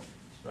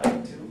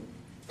 Strike two.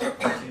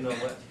 But you know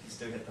what? You can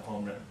still hit the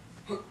home run.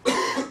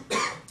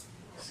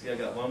 Still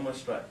got one more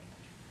strike.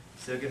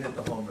 Still can hit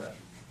the home run.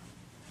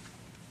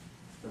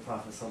 The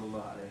Prophet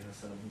sallallahu alayhi wa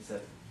sallam, he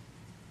said,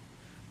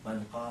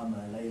 "Man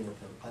qama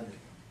laylatul qadr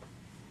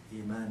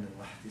imanan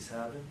wa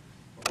ihtisaban,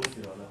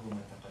 ghufira lahu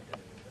ma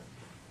taqaddama min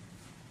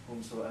dhanbihi."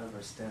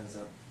 Whomsoever stands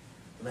up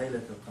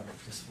laylatul qadr,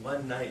 just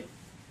one night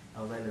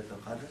of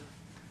laylatul qadr,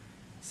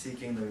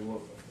 seeking the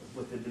reward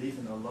with the belief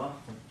in Allah,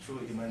 with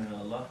true iman in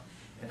Allah,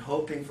 and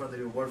hoping for the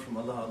reward from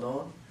Allah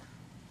alone,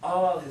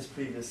 all his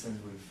previous sins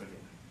will be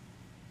forgiven.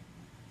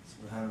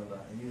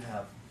 SubhanAllah. And you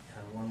have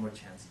one more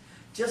chance.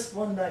 Just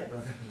one night,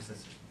 brothers and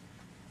sisters.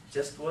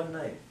 Just one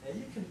night. And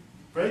you can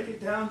break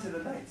it down to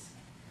the nights.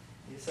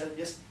 He said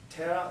just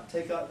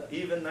take out the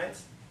even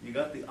nights, you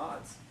got the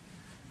odds.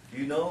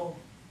 You know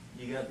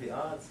you got the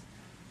odds.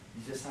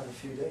 You just have a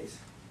few days.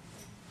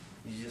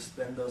 You just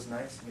spend those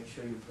nights, make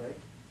sure you pray.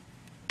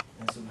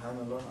 And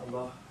subhanAllah,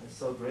 Allah is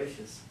so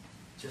gracious.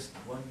 Just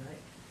one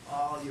night,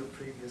 all your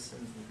previous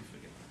sins will be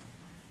forgiven.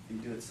 You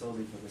do it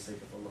solely for the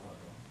sake of Allah.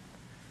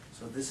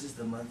 So this is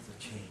the month of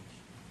change.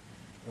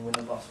 And when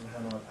Allah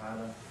subhanahu wa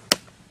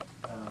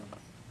ta'ala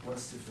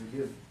wants to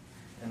forgive,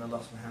 and Allah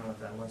subhanahu wa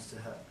ta'ala wants to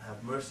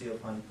have mercy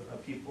upon a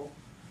people,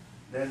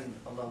 then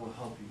Allah will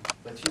help you.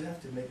 But you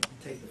have to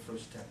take the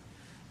first step.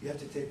 You have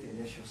to take the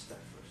initial step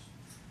first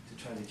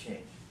to try to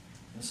change.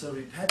 And so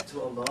repent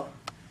to Allah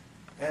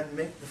and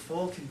make the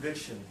full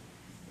conviction.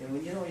 And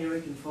when you're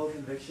making full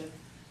conviction,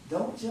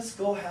 don't just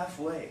go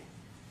halfway.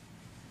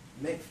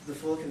 Make the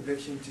full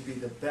conviction to be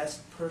the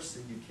best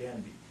person you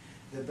can be,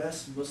 the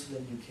best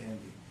Muslim you can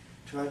be.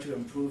 Try to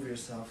improve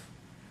yourself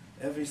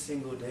every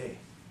single day.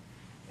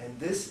 And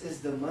this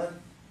is the month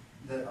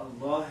that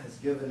Allah has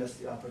given us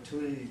the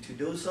opportunity to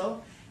do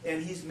so,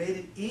 and He's made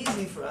it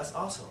easy for us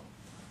also.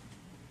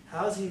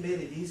 How has He made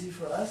it easy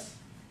for us?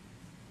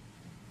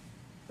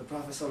 The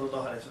Prophet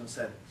ﷺ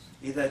said,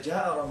 إِذَا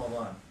جَاءَ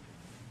رَمَضَانَ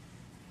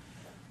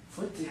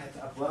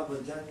فُتِحَتْ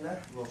أَبْوَابُ الْجَنَّةِ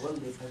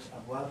وَغُلِّقَتْ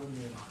أَبْوَابُ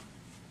النِّيرَانِ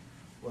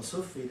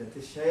وَصُفِّدَتِ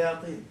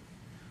الشَّيَاطِينَ.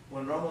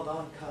 When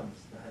Ramadan comes,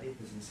 the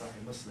hadith is in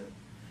Sahih Muslim,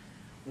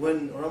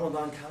 when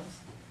Ramadan comes,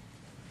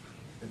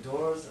 the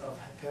doors of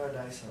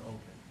paradise are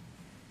open,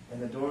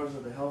 and the doors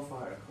of the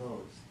hellfire are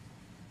closed.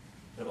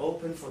 They're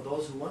open for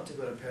those who want to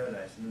go to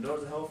paradise, and the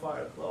doors of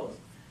hellfire are closed.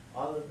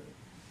 All of them.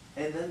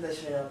 And then the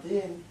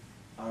shayateen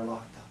are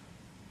locked up,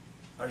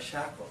 are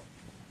shackled.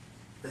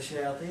 The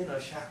shayateen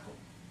are shackled.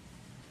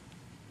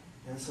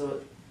 And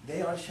so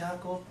they are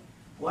shackled.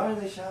 Why are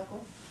they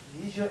shackled?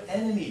 He's your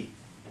enemy.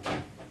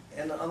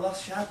 And Allah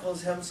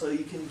shackles him so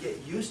you can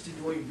get used to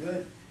doing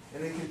good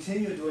and then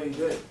continue doing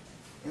good.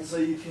 And so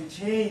you can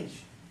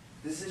change.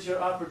 This is your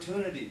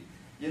opportunity.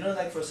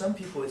 Like for some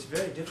people, it's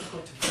very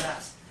difficult to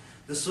fast.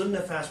 The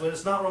Sunnah fast, when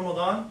it's not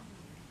Ramadan,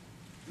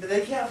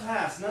 they can't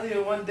fast. Not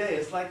even one day.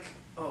 It's like,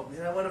 oh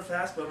man, I want to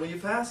fast, but when you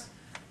fast,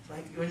 it's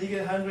like when you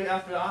get hungry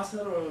after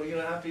Asr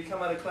or after you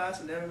come out of class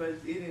and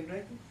everybody's eating and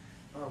drinking.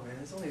 Oh man,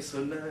 it's only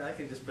Sunnah. I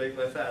can just break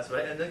my fast,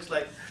 right? And it's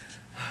like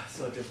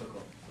so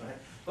difficult, right?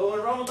 But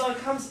when Ramadan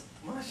comes,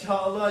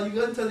 mashallah, you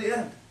go until the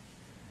end.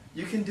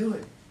 You can do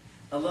it.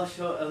 Allah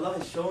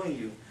is showing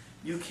you,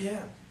 you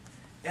can.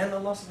 And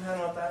Allah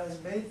subhanahu wa ta'ala has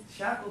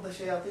shackled the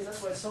shayateen.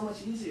 That's why it's so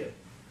much easier.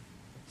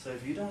 So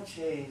if you don't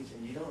change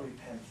and you don't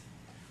repent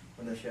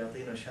when the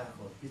shayateen are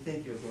shackled, you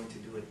think you're going to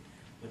do it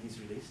when He's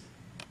released?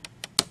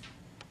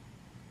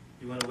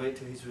 You want to wait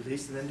till He's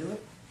released and then do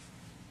it?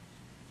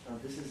 No,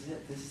 this is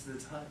it. This is the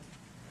time.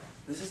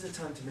 This is the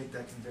time to make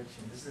that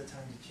conviction. This is the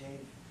time to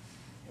change.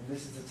 And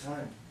this is the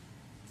time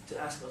to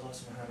ask Allah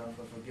subhanahu wa ta'ala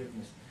for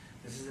forgiveness.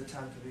 This is the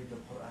time to read the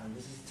Quran.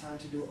 This is the time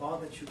to do all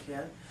that you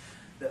can,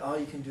 that all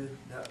you can do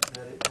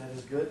that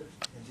is good,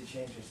 and to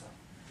change yourself.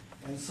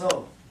 And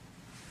so,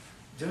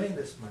 during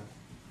this month,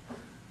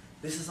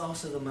 this is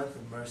also the month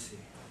of mercy.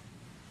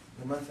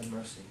 The month of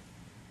mercy.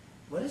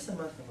 What is the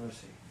month of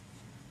mercy?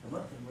 The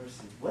month of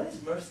mercy. What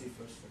is mercy,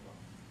 first of all?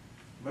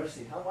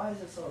 Mercy. Why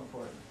is it so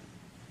important?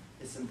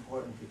 It's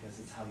important because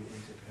it's how you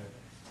enter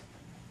paradise.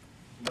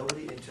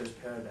 Nobody enters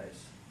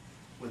paradise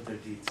with their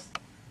deeds.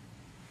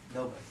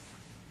 Nobody.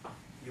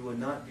 You will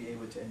not be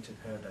able to enter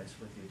paradise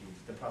with your deeds.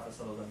 The Prophet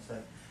ﷺ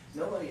said,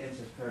 nobody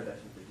enters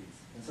paradise with their deeds.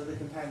 And so the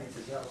companion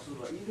said, Ya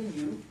Rasulullah, even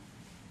you,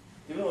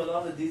 even with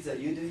all the deeds that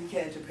you do, you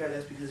can't enter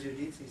paradise because of your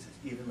deeds. He says,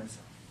 even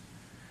myself.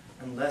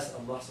 Unless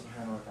Allah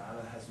subhanahu wa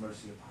ta'ala has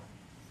mercy upon me.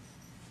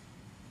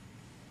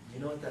 You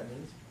know what that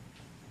means?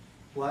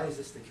 Why is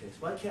this the case?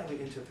 Why can't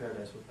we enter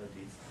paradise with our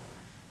deeds?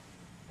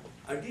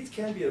 Our deeds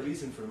can be a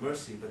reason for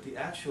mercy, but the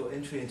actual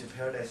entry into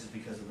paradise is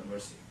because of the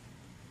mercy.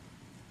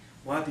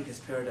 Why? Because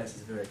paradise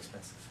is very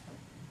expensive.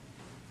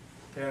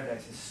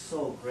 Paradise is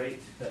so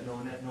great that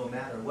no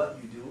matter what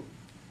you do,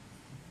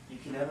 you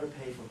can never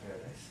pay for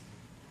paradise.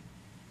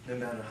 No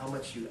matter how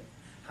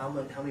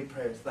many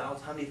prayers, how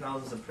many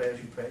thousands of prayers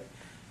you pray,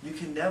 you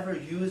can never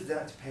use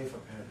that to pay for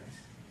paradise.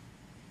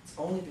 It's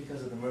only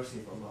because of the mercy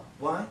of Allah.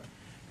 Why?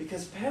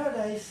 Because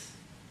paradise,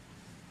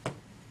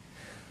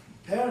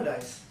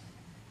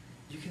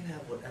 you can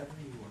have whatever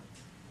you want.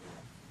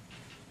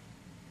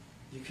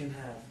 You can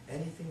have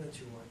anything that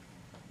you want.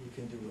 You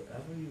can do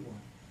whatever you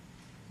want.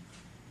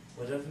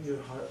 Whatever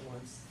your heart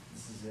wants,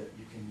 this is it.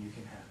 You can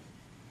have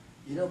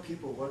it.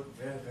 People work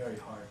very, very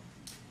hard.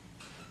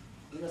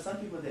 Some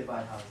people, they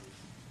buy houses,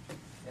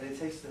 and it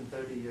takes them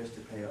 30 years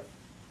to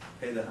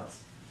pay the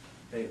house,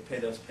 pay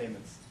those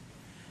payments.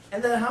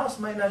 And the house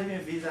might not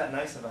even be that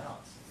nice of a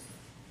house.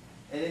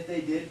 And if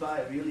they did buy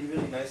a really,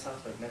 really nice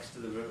house, like next to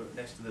the river,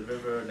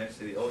 next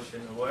to the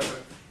ocean, or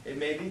wherever it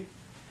may be,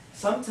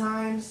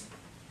 sometimes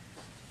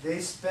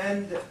they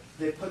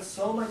put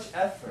so much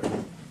effort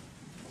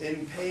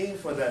in paying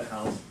for that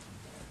house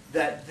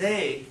that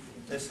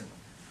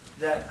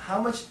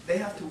how much they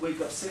have to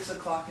wake up 6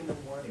 o'clock in the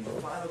morning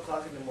or 5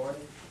 o'clock in the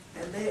morning,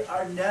 and they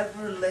are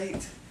never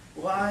late.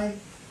 Why?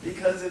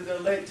 Because if they're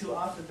late too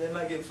often, they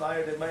might get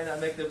fired, they might not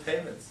make their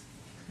payments.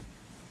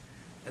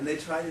 And they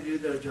try to do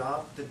their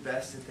job the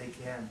best that they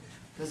can,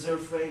 because they're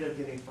afraid of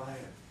getting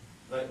fired,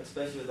 right?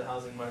 Especially with the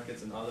housing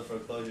markets and all the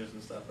foreclosures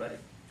and stuff, right?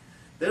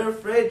 They're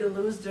afraid to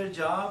lose their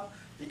job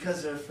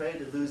because they're afraid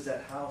to lose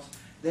that house.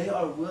 They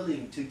are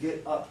willing to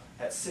get up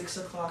at 6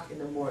 o'clock in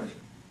the morning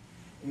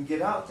and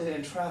get out there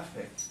in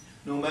traffic,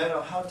 no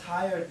matter how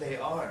tired they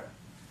are,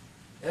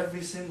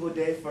 every single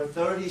day for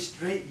 30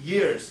 straight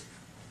years,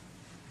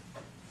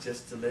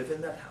 just to live in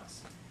that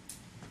house.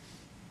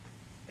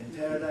 In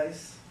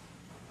paradise,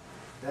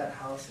 that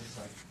house is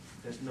like,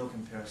 there's no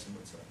comparison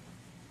whatsoever.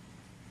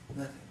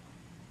 Nothing.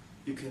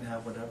 You can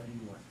have whatever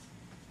you want.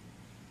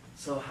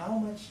 So how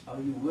much are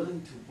you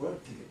willing to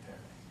work to get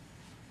paradise?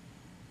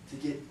 To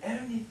get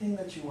anything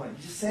that you want.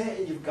 You just say it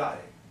and you've got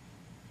it.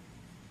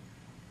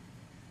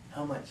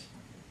 How much?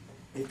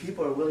 If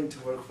people are willing to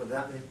work for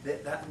that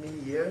many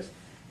years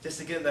just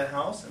to get in that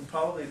house, and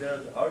probably they're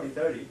already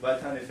 30, by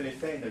the time they finish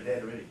paying, they're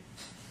dead already.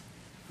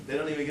 They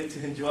don't even get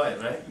to enjoy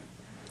it, right?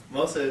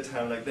 Most of the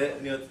time, like they,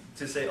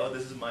 to say, oh,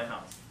 this is my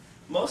house.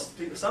 Most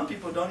people, some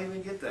people don't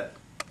even get that.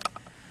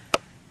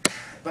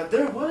 But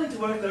they're willing to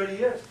work 30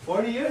 years,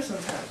 40 years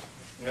sometimes,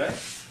 right?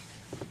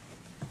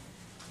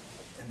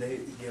 And they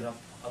get up,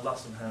 Allah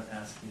subhanahu wa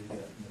ta'ala asks you to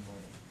get up in the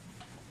morning.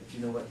 But you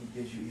know what? He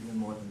gives you even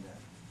more than that.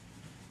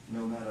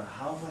 No matter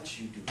how much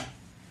you do,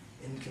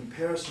 in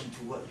comparison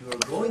to what you are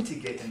going to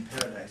get in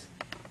paradise,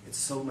 it's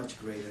so much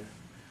greater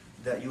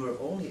that you are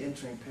only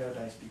entering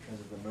paradise because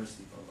of the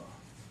mercy of Allah.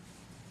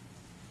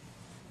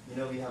 You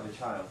know, we have a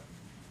child.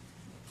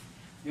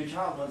 Your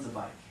child wants a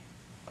bike.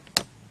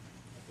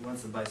 He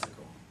wants a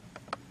bicycle.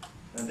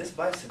 And this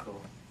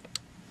bicycle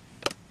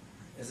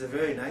is a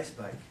very nice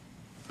bike.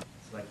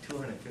 It's like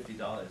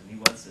 $250 and he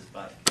wants this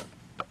bike.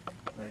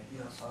 Like,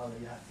 Father,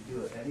 you have to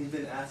do it. And he's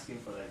been asking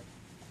for like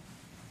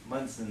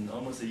months and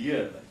almost a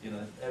year, like,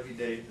 every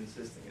day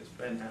insisting. His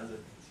friend has it.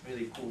 It's a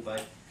really cool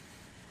bike.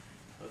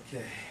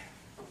 Okay.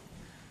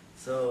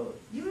 So,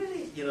 you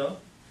really, you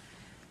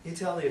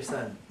tell your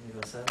son,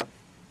 son,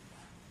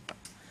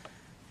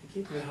 you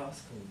keep your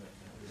house clean right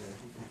now.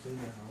 You clean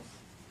your house,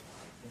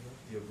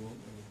 your room,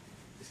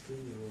 just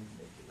clean your room,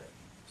 make it like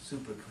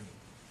super clean,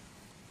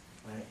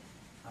 right?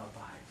 I'll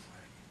buy it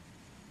for you.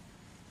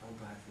 I'll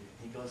buy it for you.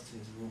 He goes to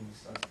his room and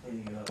starts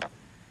cleaning it up.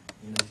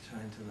 He's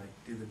trying to like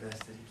do the best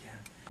that he can.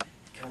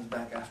 He comes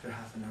back after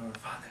half an hour.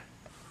 Father,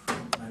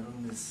 my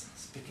room is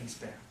spick and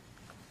span,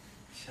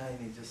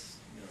 shiny, just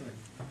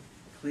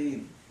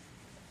clean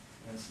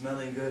and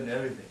smelling good and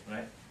everything,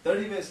 right?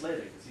 30 minutes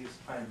later, because he was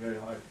trying very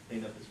hard to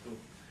clean up his room.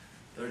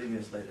 30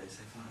 minutes later, I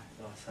say,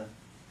 Father, oh son,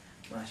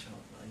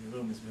 mashallah, your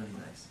room is really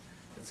nice.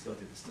 Let's go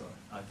to the store.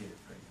 I'll get it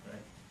for you,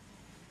 right?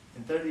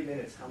 In 30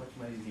 minutes, how much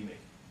money did he make?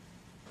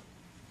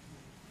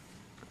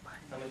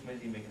 How much money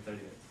did he make in 30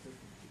 minutes?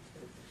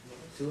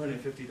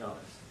 $250.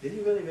 Did he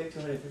really make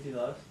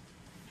 $250?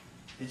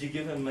 Did you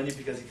give him money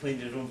because he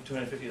cleaned his room for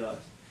 $250?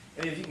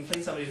 I mean, if you can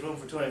clean somebody's room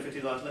for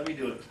 $250, let me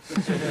do it.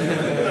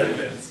 30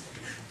 minutes,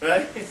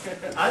 right?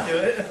 I'll do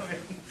it. I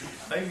mean,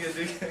 I can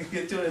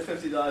get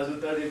 $250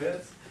 in 30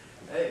 minutes.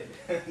 Hey,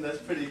 that's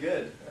pretty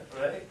good,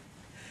 right?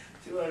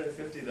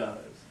 $250.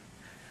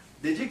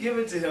 Did you give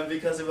it to him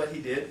because of what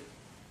he did?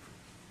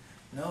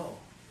 No.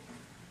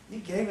 You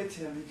gave it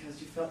to him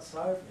because you felt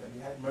sorry for him.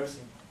 You had mercy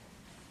on him.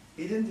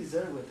 He didn't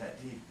deserve what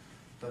that deed.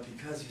 But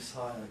because you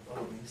saw, like,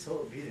 oh, he's so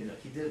obedient.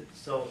 Like, he did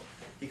so,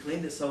 he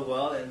cleaned it so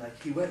well, and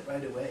like he went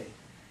right away.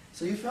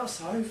 So you felt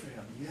sorry for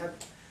him. You had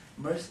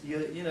mercy.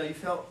 You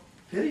felt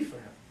pity for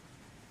him.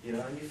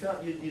 And you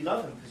felt you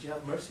love him because you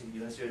have mercy.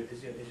 As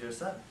your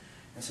son.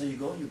 And so you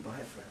go and you buy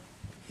it for him.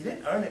 He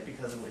didn't earn it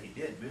because of what he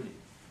did, really.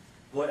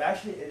 Well,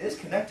 actually, it is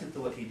connected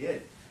to what he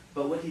did.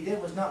 But what he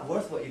did was not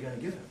worth what you're going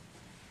to give him.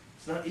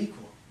 It's not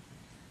equal.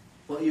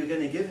 What you're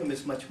going to give him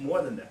is much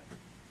more than that.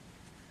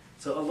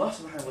 So Allah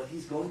subhanahu wa ta'ala, what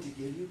He's going to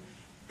give you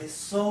is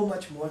so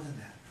much more than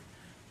that.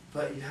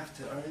 But you have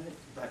to earn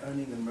it by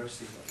earning the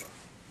mercy of Allah.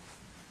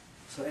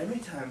 So every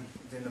time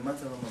in the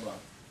month of Ramadan,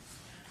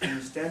 when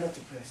you stand up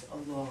to pray, say,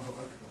 Allahu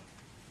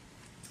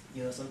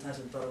Akbar. Sometimes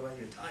in Tawbah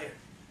you're tired.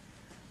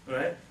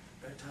 Right?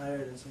 You're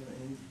tired and so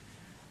on.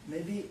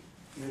 Maybe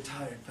you're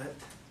tired, but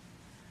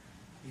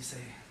you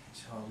say,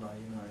 Inshallah,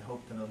 I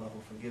hope that Allah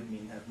will forgive me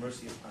and have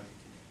mercy upon me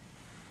today.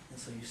 And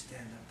so you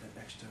stand up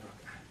that extra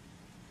rak'ah.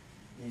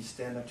 And you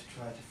stand up to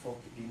try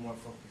to be more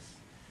focused.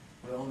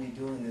 We're only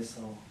doing this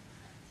so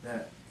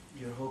that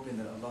you're hoping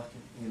that Allah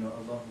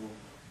will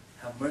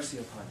have mercy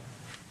upon you.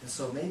 And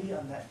so maybe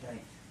on that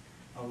night,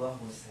 Allah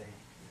will say,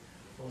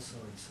 oh so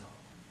and so,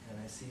 and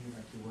I see you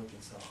like you're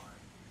working so hard.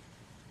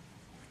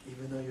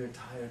 Even though you're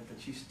tired,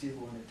 but you still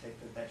want to take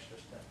that extra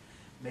step,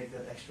 make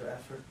that extra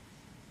effort,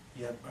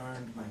 you have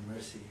earned my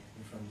mercy.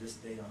 And from this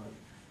day on,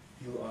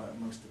 you are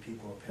amongst the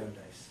people of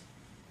paradise.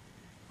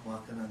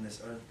 Walking on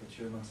this earth, but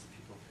you're amongst the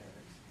people of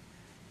paradise.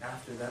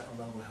 After that,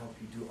 Allah will help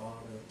you do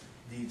all the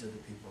deeds of the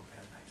people of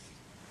paradise.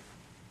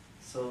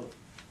 So,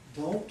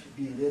 don't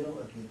belittle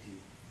a good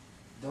deed.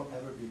 Don't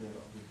ever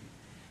belittle a good deed.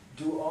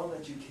 Do all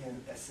that you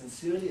can as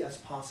sincerely as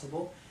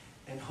possible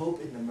and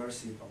hope in the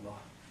mercy of Allah.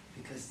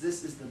 Because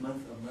this is the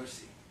month of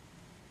mercy.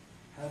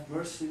 Have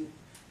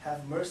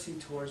mercy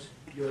towards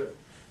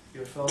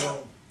your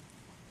fellow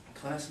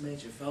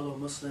classmates, your fellow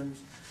Muslims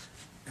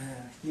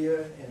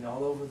here and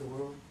all over the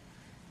world.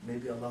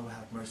 Maybe Allah will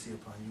have mercy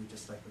upon you,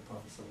 just like the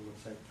Prophet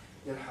said,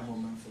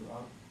 "Irhamu man fil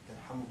ard,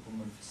 yarhamukum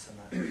man fis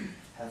sama."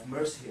 Have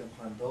mercy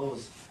upon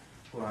those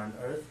who are on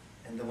earth,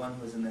 and the one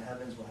who is in the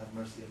heavens will have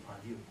mercy upon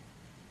you.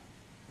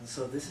 And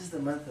so this is the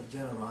month of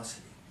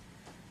generosity,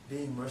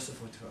 being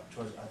merciful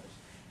towards others.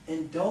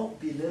 And don't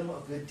belittle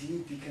a good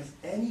deed, because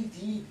any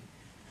deed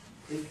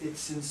if it's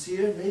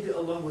sincere, maybe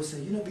Allah will say,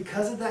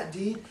 because of that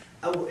deed,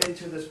 I will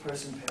enter this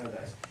person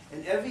paradise.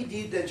 And every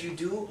deed that you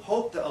do,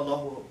 hope that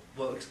Allah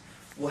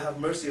will have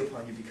mercy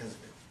upon you because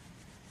of it.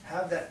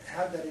 Have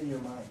that in your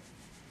mind.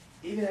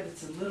 Even if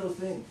it's a little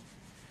thing.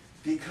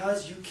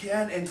 Because you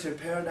can enter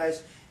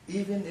paradise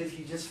even if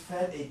you just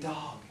fed a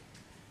dog.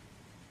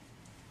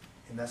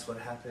 And that's what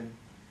happened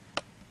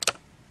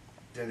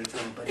during the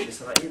time of Bani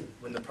Israel,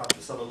 when the Prophet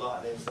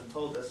ﷺ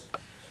told us.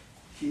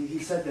 He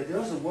said that there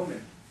was a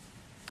woman.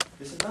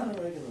 This is not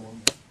a regular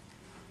woman.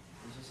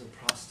 This was a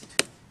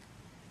prostitute.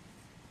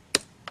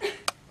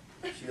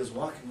 She was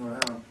walking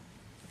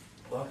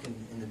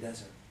in the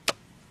desert.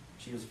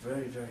 She was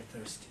very, very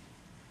thirsty.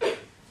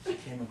 She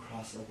came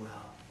across a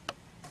well.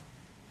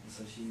 And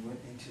so she went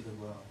into the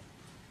well.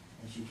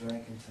 And she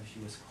drank until she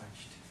was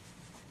quenched.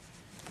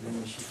 And then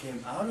when she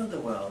came out of the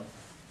well,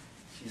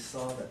 she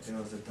saw that there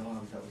was a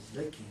dog that was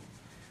licking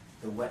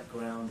the wet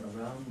ground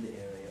around the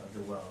area of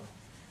the well.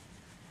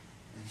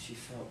 And she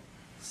felt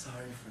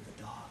sorry for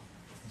the dog.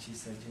 And she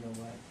said, you know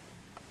what?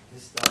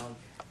 This dog,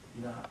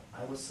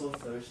 I was so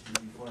thirsty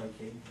before I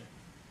came here.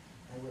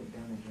 I went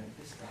down and drank.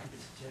 This dog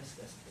is just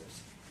as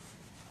thirsty.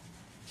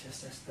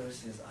 Just as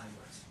thirsty as I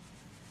was.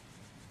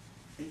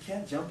 He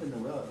can't jump in the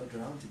well or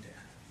drown to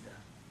death.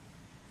 Yeah.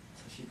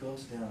 So she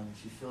goes down and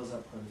she fills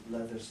up her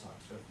leather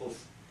socks, her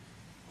hoof.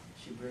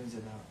 She brings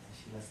it out and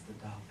she lets the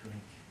dog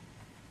drink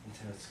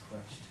until it's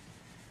quenched.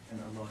 And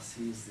Allah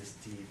sees this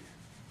deed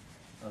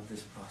of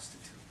this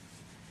prostitute.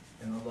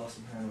 And Allah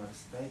subhanahu wa ta'ala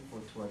is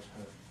thankful towards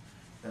her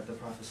that the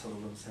Prophet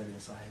ﷺ said in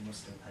Sahih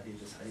Muslim,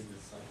 hadith is Sahih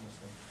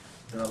Muslim,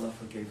 that Allah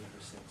forgave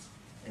her sins.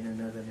 In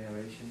another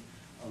narration,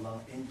 Allah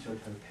entered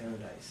her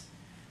paradise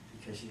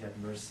because she had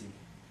mercy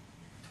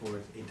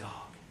towards a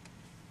dog.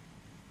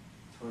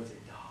 Towards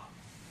a dog.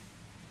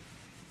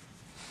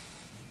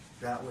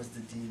 That was the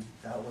deed,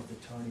 that was the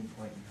turning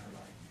point in her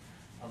life.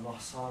 Allah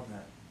saw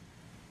that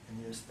and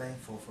He was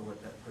thankful for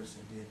what that person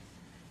did.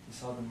 He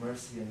saw the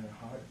mercy in her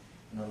heart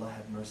and Allah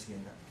had mercy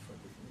in that,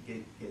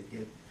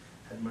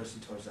 had mercy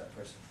towards that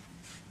person.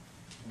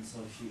 And so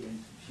she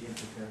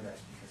entered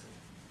paradise because of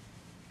it.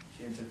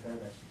 She entered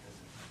paradise because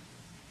of it.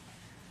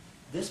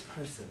 This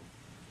person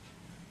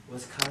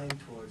was kind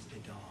towards a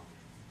dog,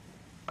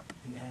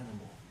 an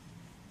animal.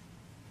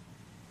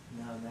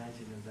 Now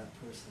imagine if that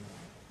person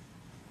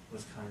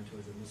was kind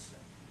towards a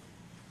Muslim,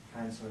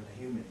 kind towards a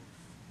human,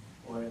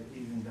 or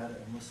even better,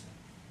 a Muslim,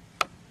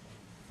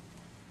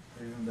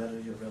 or even better,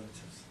 your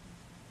relatives.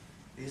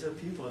 These are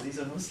people, these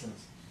are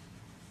Muslims.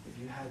 If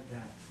you had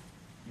that,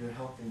 you're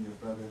helping your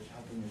brother,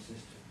 helping your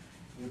sister.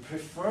 You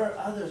prefer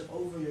others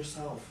over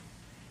yourself.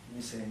 And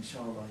you say,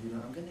 inshallah,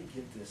 I'm going to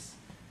give this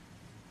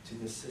to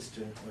this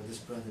sister or this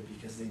brother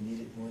because they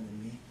need it more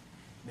than me.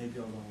 Maybe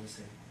Allah will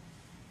say,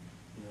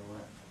 you know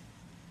what?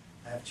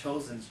 I have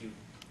chosen you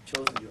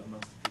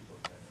amongst the people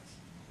of paradise.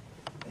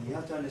 And you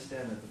have to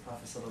understand that the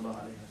Prophet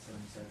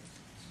ﷺ said,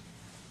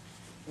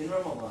 in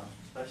Ramadan,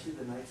 especially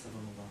the nights of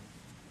Ramadan,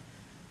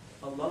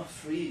 Allah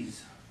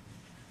frees,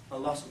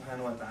 Allah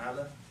subhanahu wa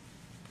ta'ala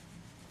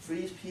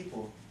frees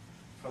people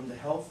from the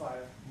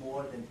hellfire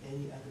more than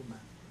any other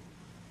month.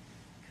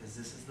 Because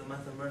this is the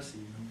month of mercy,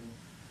 remember?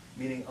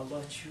 Meaning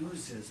Allah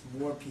chooses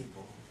more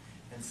people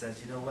and says,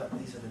 you know what,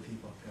 these are the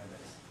people of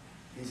paradise.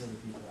 These are the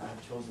people, I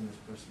have chosen this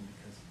person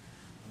because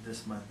of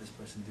this month, this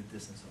person did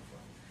this and so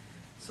forth.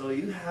 So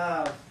you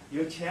have,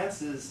 your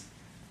chances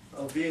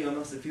of being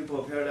amongst the people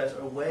of paradise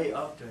are way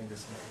up during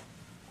this month.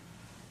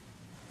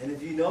 And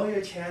if you know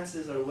your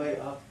chances are way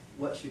up,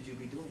 what should you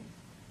be doing?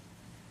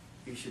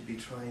 You should be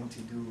trying to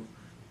do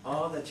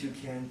all that you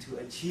can to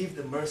achieve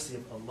the mercy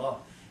of Allah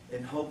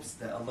in hopes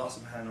that Allah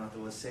subhanahu wa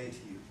ta'ala will say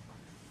to you,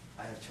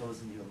 I have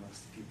chosen you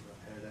amongst the people of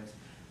paradise.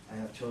 I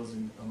have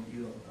chosen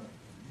you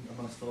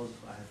amongst those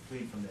who I have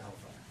freed from the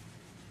hellfire.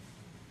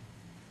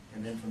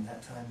 And then from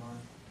that time on,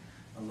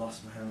 Allah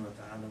subhanahu wa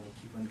ta'ala will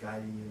keep on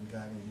guiding you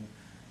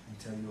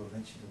until you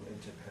eventually will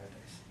enter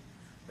paradise.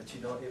 But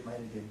it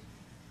might have been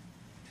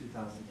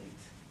 2008.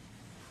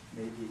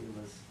 Maybe it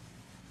was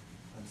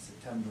on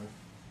September,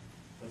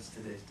 what's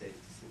today's date?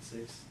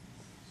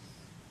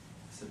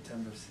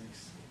 September 6,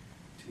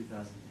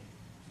 2008.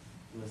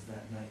 It was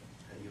that night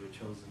that you were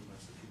chosen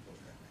amongst the people of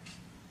paradise.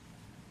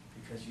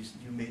 Because you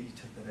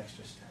took that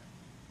extra step.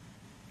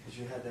 Because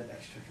you had that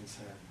extra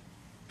concern.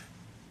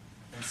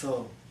 And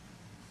so,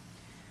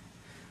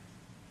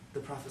 the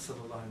Prophet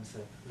ﷺ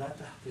said, لا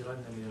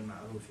تحقرن من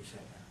المعروف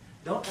شيئا.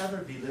 Don't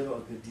ever belittle a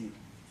good deed.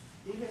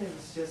 Even if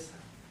it's just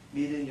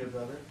meeting your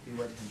brother, be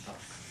with him up,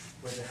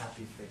 with a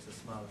happy face, a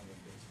smile on your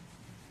face.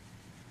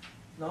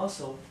 And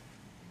also,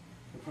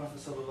 the Prophet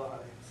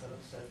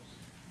ﷺ said,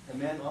 a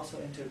man also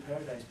entered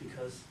paradise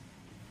because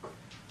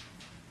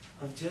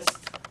of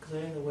just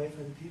clearing the way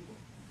for the people.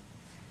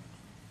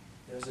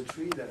 There was a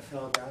tree that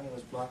fell down and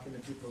was blocking the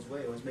people's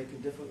way. It was making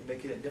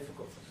it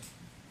difficult for them.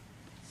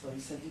 So he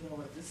said, you know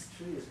what, this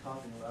tree is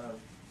causing a lot of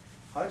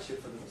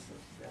hardship for the Muslims.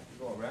 They have to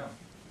go around.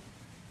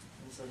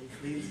 And so he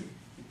cleans it,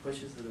 he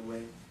pushes it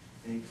away,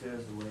 and he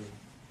clears the way.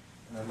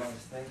 And Allah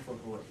is thankful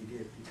for what he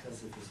did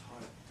because of his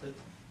heart.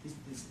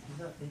 He's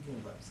not thinking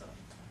about himself.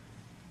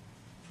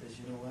 He says,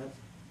 you know what?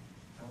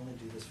 I want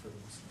to do this for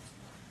the Muslims.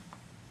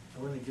 I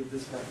want to give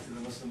this back to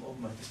the Muslim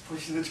Ummah, just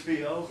pushing the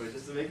tree over,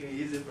 just to make it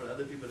easier for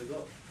other people to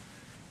go.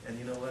 And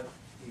you know what?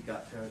 He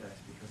got paradise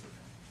because of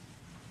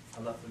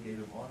that. Allah forgave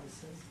him all his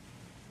sins.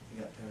 He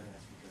got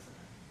paradise because of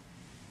that.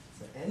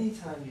 So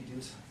anytime you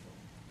do something,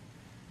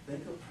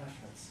 think of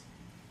preference.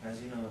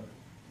 As you know,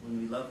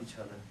 when we love each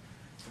other,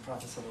 the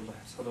Prophet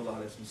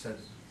ﷺ said,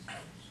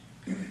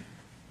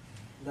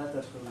 "La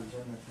tadkhulul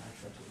jannata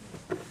hatta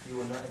tu'minu." You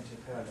will not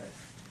enter paradise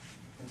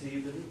until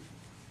you believe.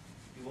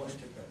 You won't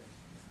enter paradise.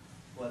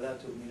 وَلَا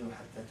تُؤْمِنُوا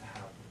حَتَّى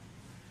تَحَابُّوا.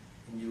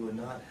 And you will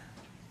not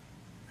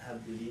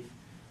have belief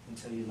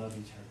until you love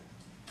each other.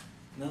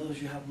 In other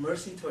words, you have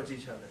mercy towards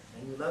each other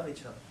and you love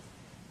each other.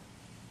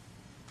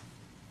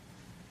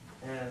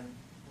 And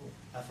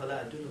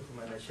أَفَلَا أَدُلُّكُمْ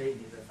عَلَى شَيْءٍ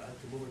إِذَا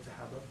فَعَلْتُمُوهُ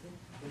تَحَابَبْتُمْ.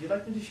 Would you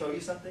like me to show you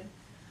something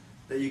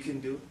that you can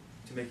do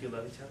to make you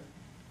love each other?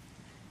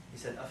 He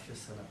said, أَفْشُ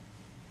السَّلَامِ.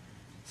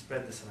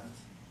 Spread the salam.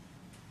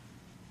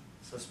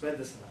 So spread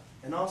the salam.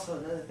 And also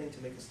another thing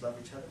to make us love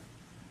each other.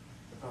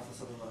 The Prophet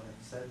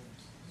ﷺ said,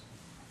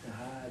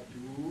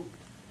 "Tahadu,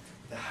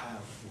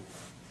 tahabu."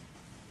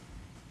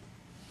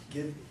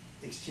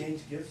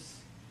 Exchange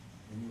gifts,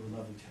 and you will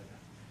love each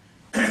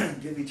other.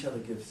 Give each other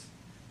gifts,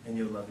 and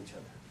you will love each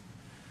other.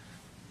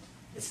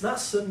 It's not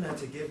sunnah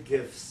to give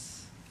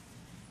gifts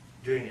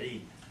during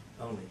Eid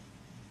only.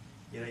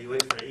 You know, you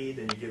wait for Eid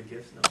and you give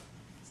gifts. No,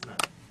 it's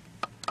not.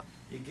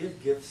 You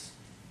give gifts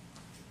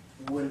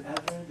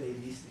whenever they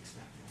least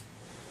expect it.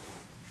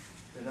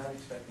 They're not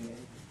expecting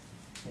anything.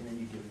 And then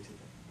you give it to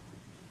them.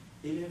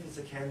 Even if it's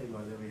a candy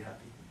bar, they'll be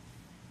happy.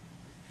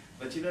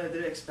 But you know,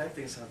 they're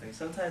expecting something.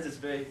 Sometimes it's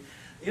very,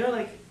 you know,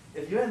 like,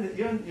 if you're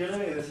living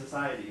in a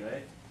society,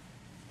 right?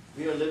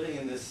 We are living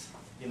in this,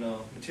 you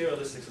know,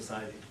 materialistic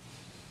society.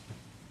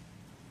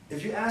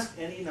 If you ask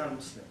any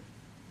non-Muslim,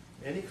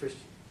 any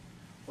Christian,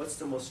 what's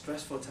the most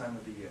stressful time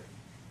of the year?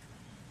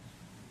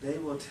 They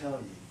will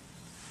tell you,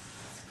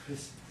 it's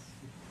Christmas,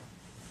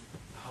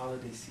 the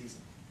holiday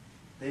season.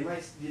 They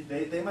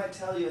might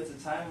tell you it's a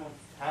time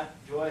of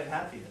joy and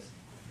happiness,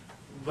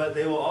 but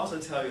they will also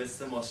tell you it's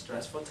the most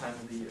stressful time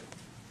of the year.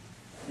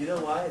 You know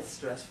why it's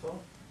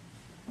stressful?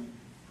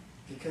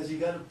 Because you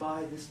got to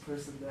buy this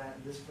person that,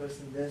 and this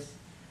person this,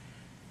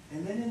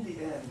 and then in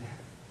the end,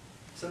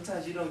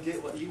 sometimes you don't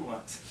get what you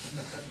want.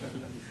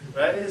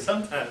 Right?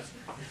 Sometimes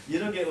you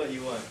don't get what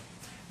you want,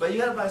 but you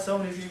got to buy so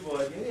many people.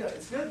 And, you know,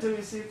 it's good to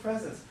receive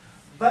presents,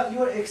 but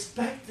you're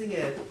expecting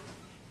it.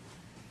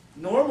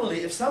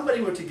 Normally, if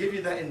somebody were to give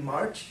you that in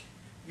March,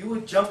 you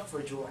would jump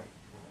for joy.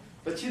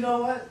 But you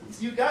know what?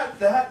 You got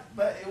that,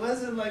 but it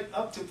wasn't like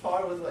up to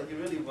par with what you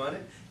really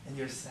wanted, and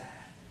you're sad.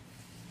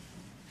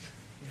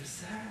 You're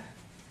sad.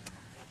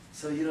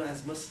 So, you know,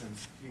 as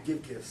Muslims, you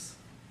give gifts,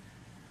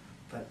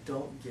 but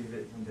don't give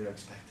it when they're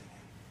expecting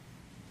it.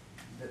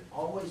 But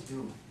always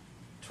do.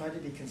 Try to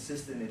be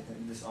consistent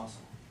in this also.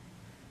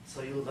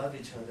 So you'll love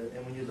each other,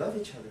 and when you love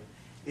each other,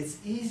 it's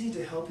easy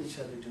to help each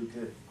other do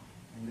good.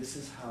 And this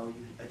is how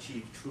you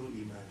achieve true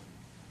Iman.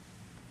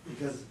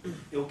 Because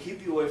it will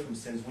keep you away from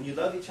sins. When you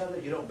love each other,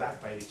 you don't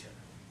backbite each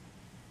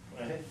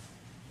other. Right?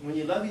 When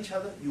you love each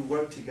other, you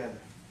work together.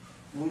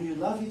 When you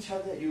love each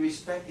other, you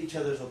respect each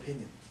other's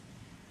opinions.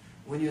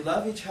 When you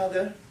love each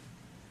other,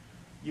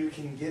 you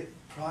can get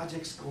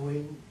projects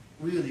going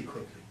really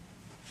quickly.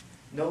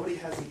 Nobody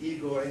has an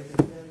ego or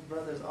anything. Man,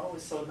 brother's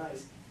always so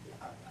nice.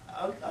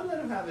 I'll let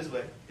him have his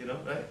way, you know,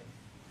 right?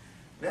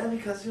 Man,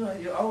 because, you know,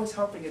 you're always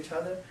helping each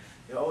other.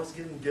 You're always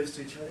giving gifts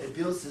to each other. It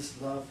builds this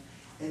love.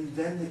 And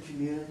then the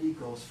community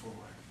goes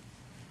forward.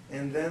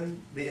 And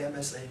then the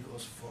MSA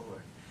goes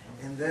forward.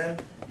 And then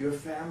your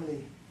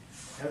family,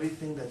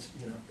 everything that's,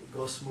 you know,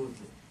 goes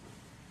smoothly.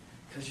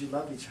 Because you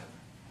love each other.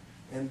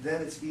 And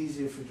then it's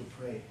easier for you to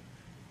pray.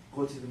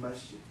 Go to the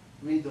masjid.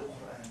 Read the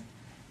Quran.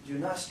 You're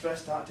not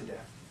stressed out to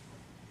death.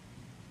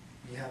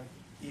 You have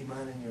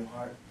Iman in your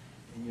heart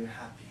and you're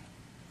happy.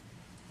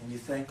 And you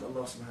thank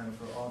Allah subhanahu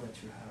for all that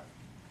you have.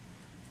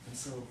 And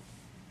so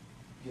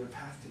your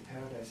path to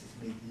paradise is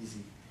made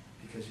easy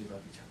because you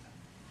love each other.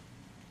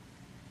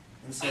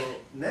 And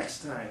so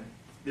next time,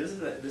 this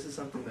is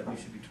something that we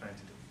should be trying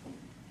to do.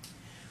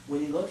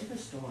 When you go to the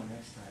store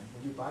next time,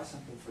 when you buy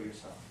something for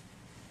yourself,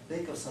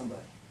 think of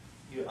somebody.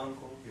 Your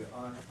uncle, your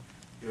aunt,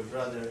 your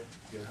brother,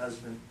 your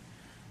husband,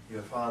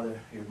 your father,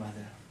 your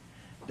mother.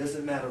 It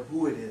doesn't matter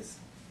who it is.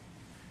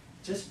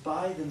 Just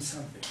buy them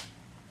something.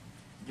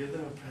 Give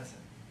them a present.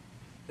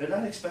 They're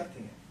not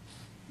expecting it.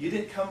 You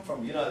didn't come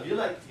from, you know, if you're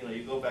like, you know,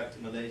 you go back to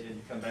Malaysia and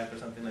you come back or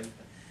something like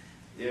that.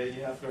 Yeah,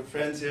 you have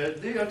friends here,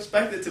 you're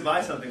expected to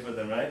buy something for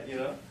them, right? You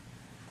know?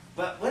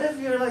 But what if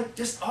you're like,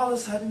 just all of a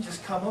sudden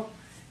just come up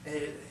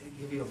and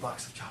give you a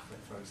box of chocolate,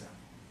 for example.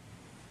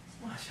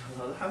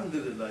 MashaAllah,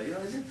 alhamdulillah, you know,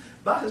 it's a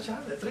box of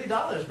chocolate,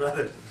 $3,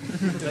 brother.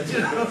 But, you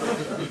know,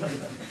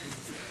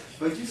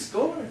 but you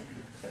score.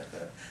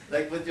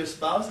 Like with your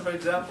spouse, for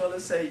example,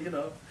 let's say, you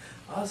know,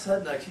 all of a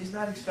sudden, like, she's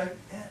not expecting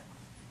it,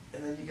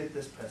 and then you get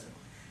this present.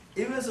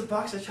 Even if it's a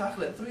box of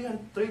chocolate,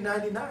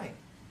 $3.99.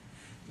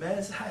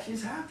 man,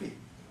 she's happy.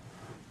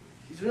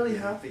 She's really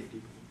happy.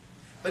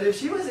 But if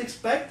she was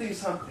expecting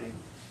something,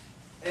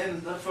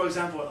 and for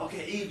example,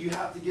 okay, Eid, you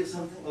have to get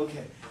something,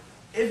 okay.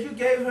 If you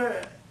gave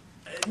her,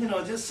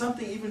 just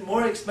something even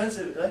more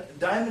expensive, like a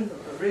diamond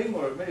ring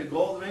or maybe a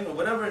gold ring or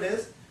whatever it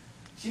is,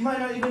 she might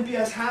not even be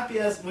as happy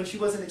as when she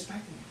wasn't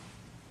expecting it.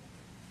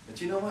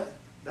 But you know what?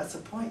 That's a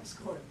point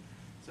scored.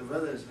 So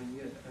brothers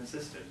and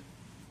sisters,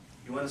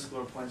 you want to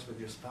score points with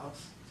your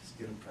spouse, just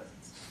give them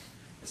presents.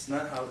 It's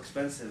not how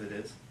expensive it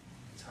is,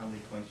 it's how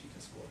many points you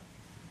can score.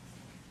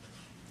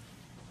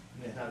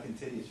 And how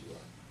continuous you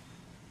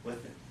are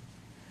with it.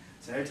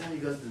 So every time you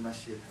go to the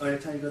masjid, or every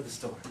time you go to the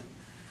store,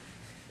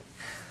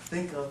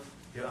 think of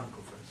your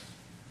uncle first.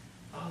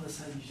 All of a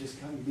sudden you just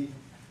come, you meet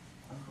him.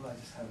 Uncle, I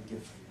just have a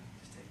gift for you.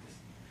 Just take this.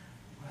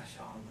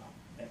 MashaAllah.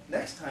 And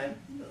next time,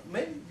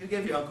 maybe you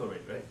gave your uncle a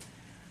ring, right?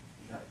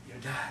 You got your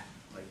dad.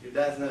 Like your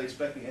dad's not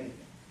expecting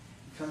anything.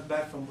 He comes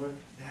back from work,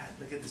 Dad,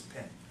 look at this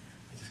pen.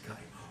 I just got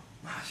it.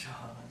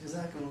 MashaAllah.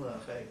 Jazakumullah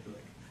khair.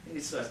 And he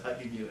starts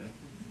hugging you.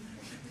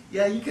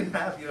 Yeah, you can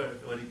have your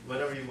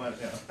whatever you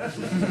want now.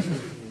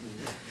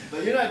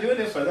 But you're not doing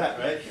it for that,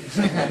 right?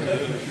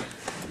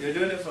 You're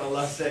doing it for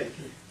Allah's sake.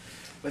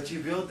 But you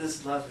build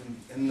this love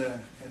in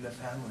the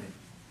family.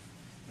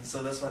 And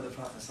so that's why the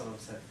Prophet ﷺ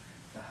said,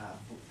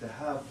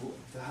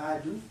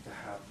 tahadu,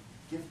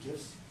 give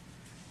gifts.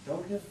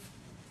 Don't give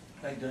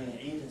like during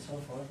Eid and so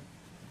forth.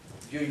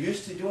 If you're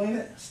used to doing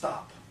it,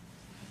 stop.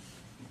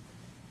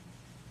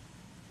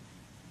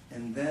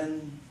 And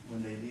then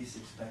when they least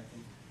expect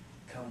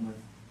it, come with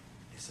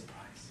a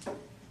surprise.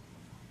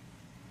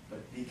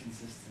 But be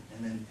consistent.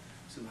 And then,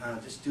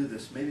 subhanAllah, just do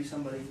this. Maybe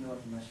somebody in the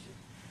masjid.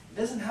 It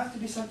doesn't have to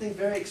be something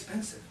very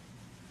expensive.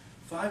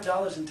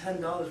 $5 and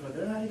 $10 when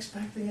they're not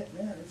expecting it,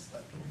 man,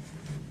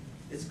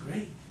 it's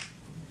great.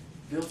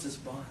 Builds this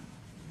bond.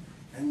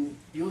 And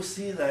you'll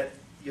see that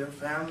your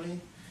family,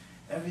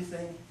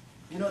 everything,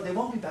 they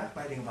won't be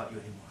backbiting about you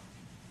anymore.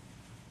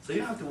 So you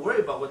don't have to worry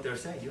about what they're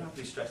saying. You don't have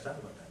to be stressed out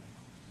about that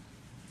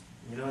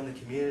anymore. In the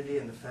community,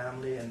 in the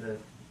family, and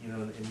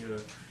in your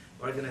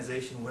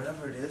organization,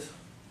 wherever it is,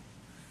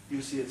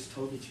 you see it's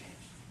totally changed.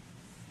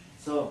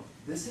 So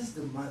this is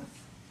the month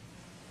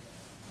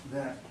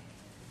that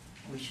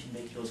we should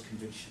make those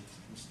convictions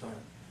and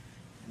start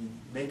and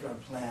make our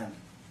plan,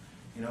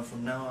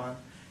 from now on,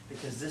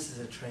 because this is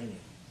a training.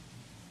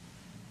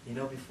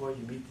 Before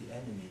you meet the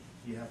enemy,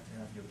 you have to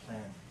have your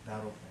plan,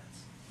 battle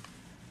plans.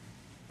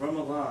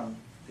 Ramadan,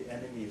 the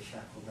enemy is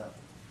shackled up.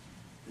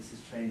 This is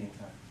training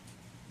time.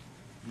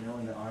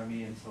 In the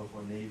army and so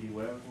forth, Navy,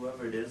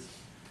 whoever it is,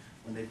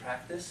 when they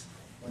practice,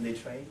 when they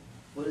train,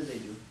 what do?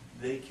 Do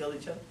they kill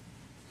each other?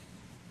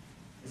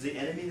 Is the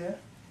enemy there?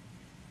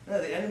 No,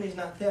 the enemy's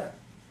not there.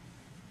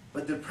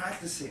 But they're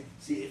practicing.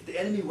 See, if the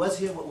enemy was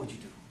here, what would you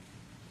do?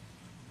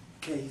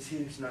 Okay, he's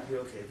here, he's not here.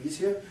 Okay, if he's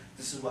here,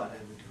 this is what I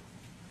would do.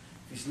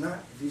 If he's not,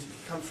 if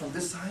he comes from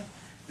this side,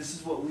 this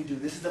is what we do.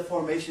 This is the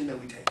formation that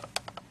we take.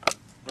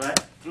 Right?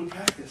 Through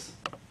practice.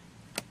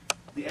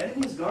 The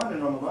enemy is gone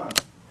in Ramadan.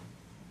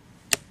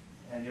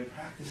 And you're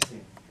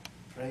practicing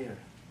prayer,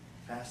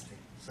 fasting,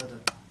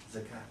 sadaqah,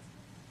 zakat.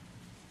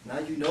 Now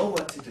you know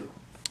what to do.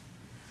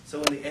 So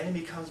when the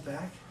enemy comes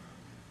back,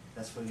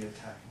 that's where you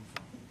attack him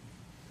from.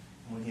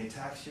 And when he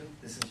attacks you,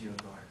 this is your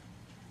guard.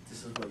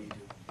 This is what you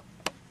do.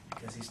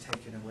 Because he's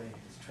taken away.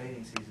 It's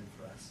training season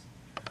for us.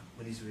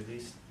 When he's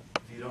released,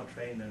 if you don't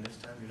train, then this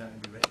time you're not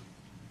going to be ready.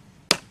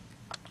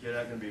 You're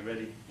not going to be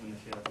ready when the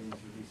shayateen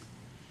is released.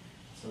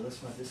 So that's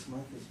why this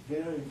month is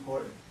very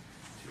important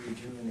to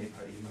rejuvenate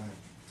our iman,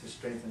 to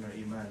strengthen our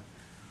iman,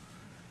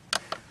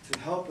 to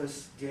help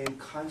us gain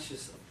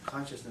consciousness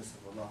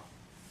of Allah.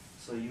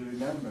 So you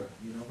remember,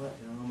 you know what,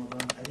 in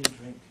Ramadan, I didn't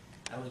drink.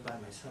 I was by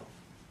myself.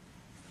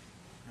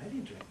 I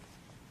didn't drink.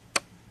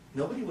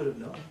 Nobody would have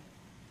known.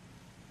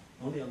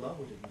 Only Allah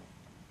would have known.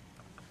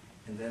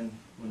 And then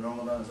when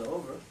Ramadan is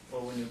over,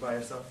 or when you're by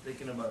yourself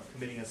thinking about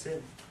committing a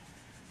sin,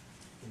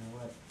 you know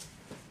what,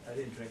 I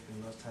didn't drink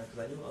in those times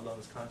because I knew Allah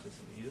was conscious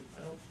of me.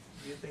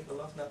 Do you think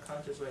Allah's not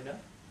conscious right now?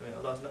 I mean,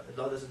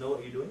 Allah doesn't know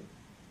what you're doing?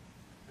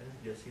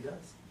 Yes, He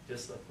does.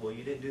 Just like, well,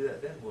 you didn't do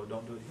that then, well,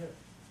 don't do it here.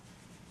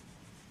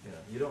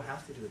 You don't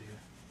have to do it here.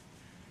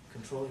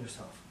 Control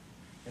yourself.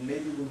 And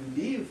maybe when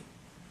you leave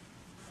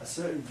a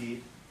certain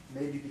deed,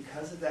 maybe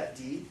because of that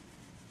deed,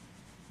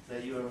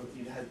 that you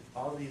had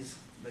all these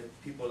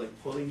people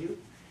pulling you,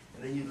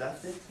 and then you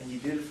left it, and you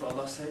did it for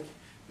Allah's sake,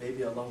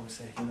 maybe Allah will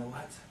say, you know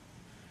what?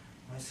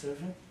 My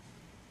servant,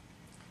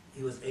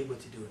 he was able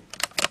to do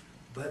it,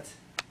 but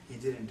he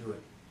didn't do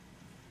it.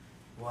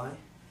 Why?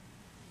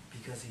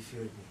 Because he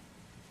feared me.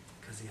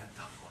 Because he had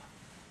taqwa.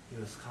 He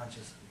was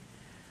conscious of me.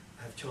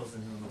 I have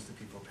chosen him amongst the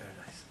people of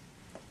paradise.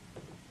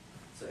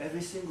 So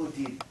every single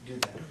deed, do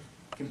that.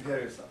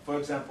 Compare yourself. For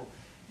example,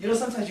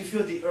 sometimes you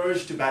feel the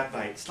urge to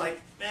backbite. It's like,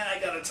 man, I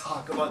gotta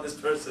talk about this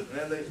person.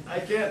 Man, I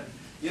can't.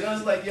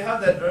 It's like you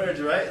have that urge,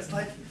 right? It's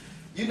like,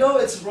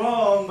 it's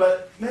wrong,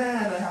 but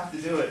man, I have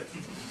to do it.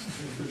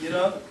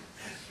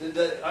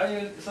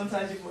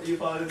 Sometimes you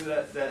fall into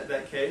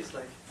that case,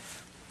 like,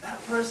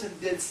 that person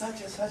did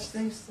such and such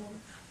things to me.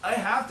 I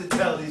have to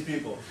tell these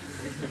people,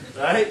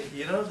 right?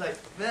 You know, it's like,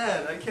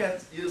 man, I can't.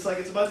 It's like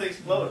it's about to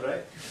explode,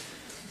 right?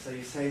 So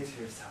you say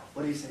to yourself,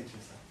 what do you say to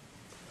yourself?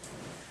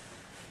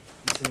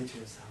 You say to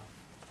yourself,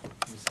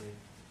 you say,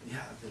 Ya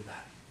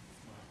AbdulBary,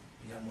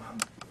 Ya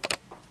Muhammad,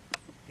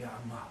 Ya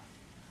Ammar.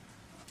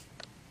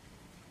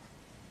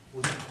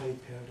 Would you trade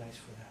paradise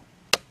for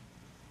that?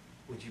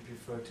 Would you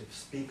prefer to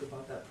speak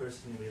about that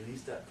person and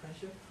release that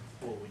pressure?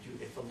 Or would you,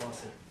 if Allah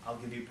said, I'll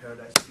give you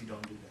paradise if you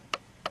don't do that?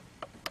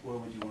 Where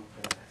would you want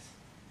paradise?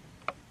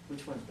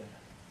 Which one's better?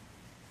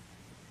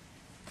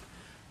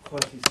 Of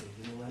course you say,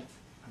 you know what?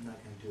 I'm not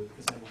going to do it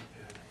because I want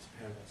paradise.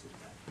 Paradise is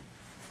better.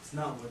 It's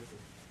not worth it.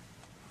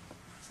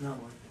 It's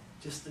not worth it.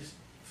 Just this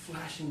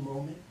flashing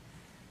moment,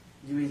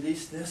 you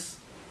release this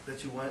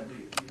that you want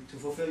to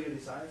fulfill your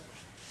desires,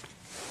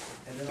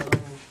 and then Allah,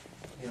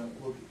 you know,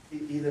 will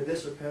either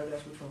this or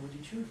paradise. Which one would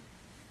you choose?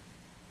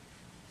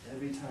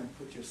 Every time,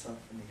 put yourself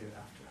in the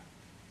hereafter.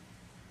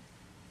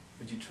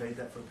 Would you trade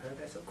that for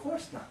paradise? Of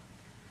course not.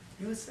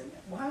 You would say,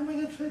 why am I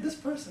going to trade this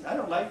person? I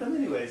don't like them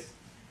anyways.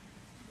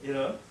 You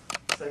know,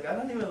 it's like I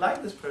don't even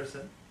like this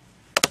person,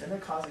 and they're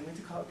causing me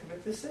to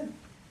commit this sin.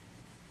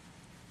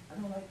 I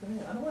don't like them.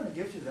 I don't want to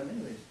give to them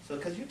anyways. So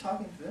because you're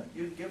talking to them,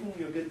 you're giving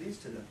your good deeds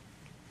to them.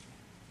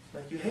 It's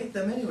like you hate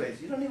them anyways.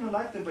 You don't even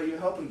like them, but you're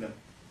helping them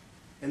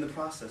in the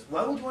process.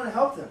 Why would you want to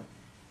help them?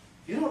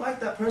 If you don't like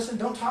that person,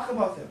 don't talk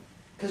about them.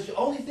 Because the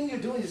only thing you're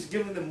doing is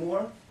giving them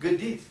more good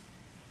deeds.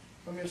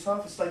 From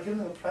yourself, it's like giving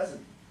them a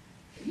present.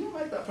 If you don't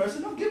like that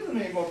person, don't give them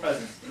any more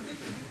presents.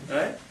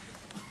 Right?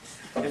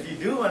 If you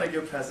do want to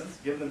give presents,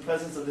 give them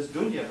presents of this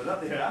dunya, but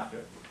not the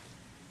hereafter.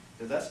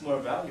 Because that's more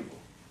valuable.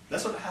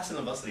 That's what Hassan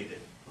al-Basri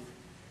did.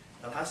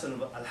 Al-Hassan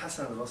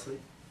al-Basri.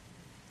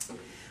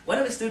 One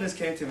of his students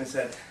came to him and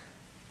said,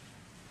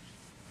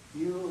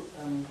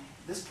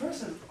 this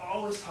person is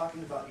always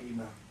talking about you,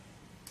 Imam.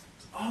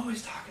 He's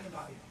always talking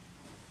about you.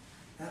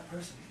 That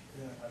person,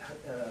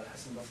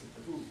 Hassan al-Basri,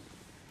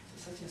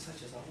 so such and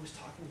such is always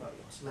talking about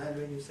you,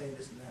 slandering you, saying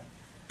this and that.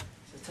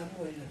 So tell me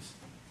what it is.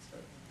 So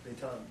they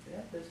tell him,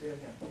 yeah, this here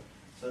again.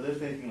 So they're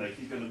thinking like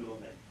he's going to go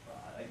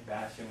like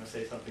bash him or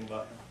say something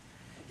about him.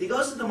 He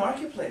goes to the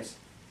marketplace.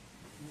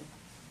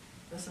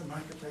 That's the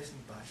marketplace and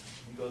he buys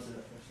something. He goes to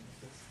that person and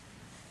says,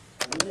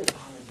 I really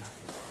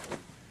apologize.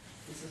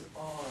 This is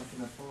all I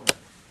can afford.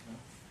 You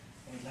know?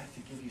 And I'd like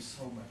to give you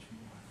so much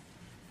more.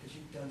 Because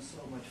you've done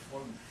so much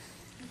for me.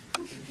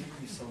 You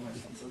give me so much.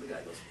 And so the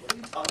guy goes, what are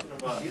you talking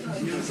about? You're not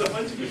giving so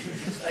much.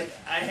 Like,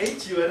 I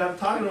hate you and I'm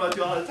talking about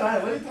you all the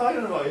time. What are you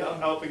talking about? I'm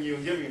helping you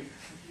and giving you.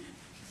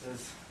 He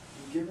says,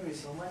 you're giving me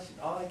so much.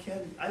 All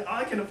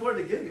I can afford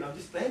to give you. I'm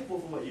just thankful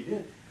for what you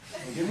did.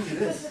 I'm giving you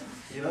this.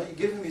 You know, you're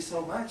giving me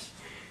so much.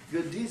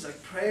 Good deeds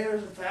like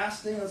prayers and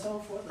fasting and so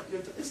forth.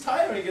 Like it's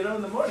tiring to get up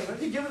in the morning. But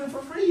you're giving it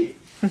for free.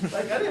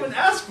 Like I didn't even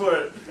ask for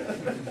it.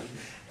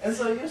 And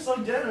so you're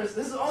so generous.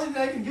 This is the only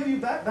thing I can give you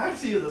back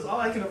to you. That's all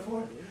I can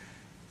afford.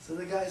 So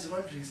the guy's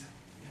wondering, he said,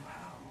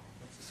 wow,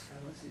 what's this guy?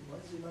 Why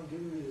is he not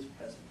giving me this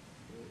present?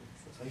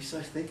 So he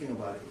starts thinking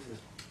about it. He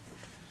says,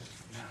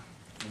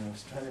 yeah,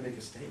 he's trying to make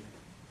a statement.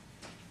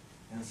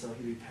 And so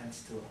he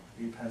repents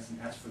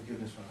and asks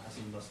forgiveness from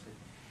Hassan al-Basri.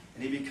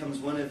 And he becomes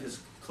one of his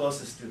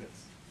closest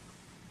students.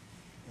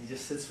 He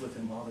just sits with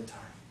him all the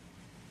time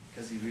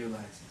because he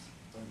realizes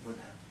what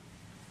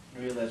happened.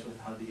 He realizes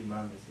how the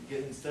Imam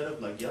is. Instead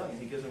of like yelling,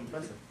 he gives him a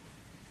present.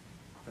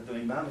 But the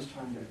Imam is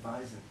trying to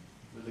advise him.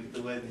 Look at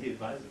the way that he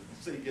advises him.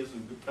 So he gives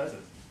him good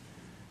presents.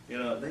 You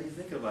know, then you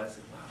think about it and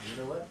say, wow,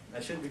 you know what? I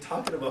shouldn't be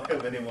talking about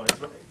him anymore. He's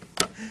right.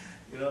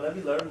 You know, let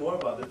me learn more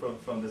about it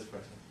from this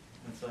person.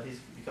 And so he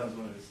becomes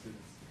one of his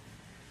students.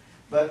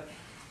 But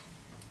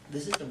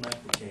this is the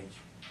micro change.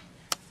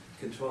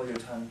 Control your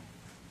tongue.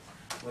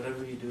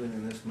 Whatever you're doing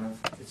in this month,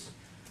 it's,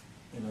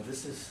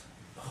 this is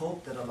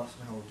hope that Allah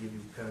subhanahu will give you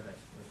paradise.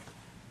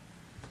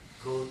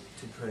 Go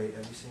to pray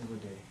every single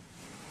day.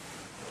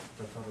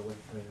 The Father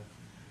prayer.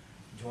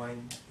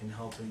 Join in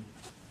helping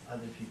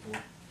other people.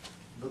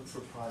 Look for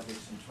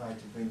projects and try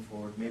to bring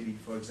forward. Maybe,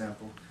 for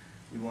example,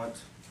 we want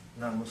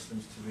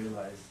non-Muslims to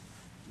realize,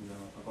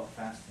 about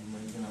fasting.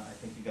 I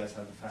think you guys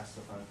have the fast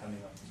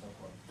coming up and so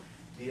forth.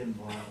 Be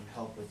involved and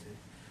help with it.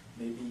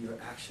 Maybe your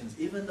actions,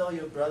 even though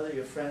your brother,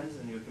 your friends,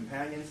 and your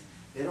companions,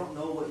 they don't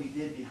know what you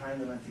did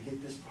behind them and to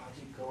get this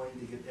project going,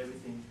 to get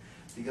everything,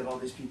 to get all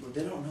these people.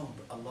 They don't know,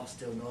 but Allah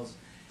still knows.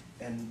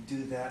 And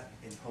do that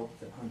in hopes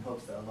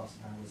that Allah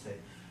subhanahu will say,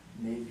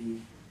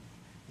 maybe,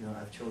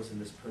 I've chosen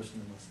this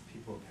person amongst the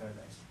people of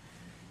paradise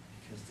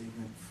because they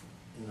went,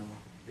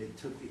 they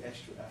took the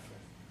extra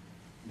effort.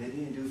 They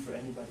didn't do it for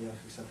anybody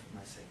else except for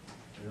my sake.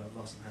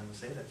 Allah subhanahu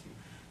will say that to you.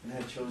 And I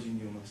have chosen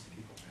you amongst the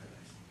people of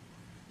paradise.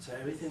 So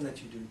everything that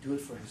you do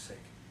it for His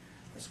sake.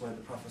 That's why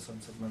the Prophet said,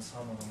 Man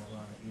sama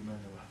Ramadan Eman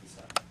wa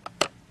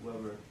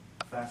whoever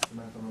fasts the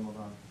month of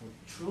Ramadan with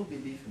true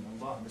belief in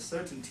Allah, the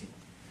certainty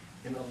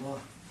in Allah,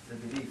 the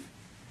belief,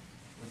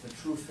 with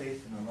a true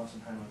faith in Allah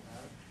subhanahu wa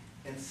ta'ala,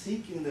 and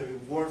seeking the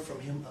reward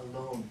from Him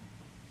alone.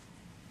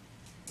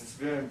 It's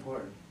very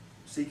important.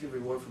 Seeking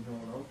reward from Him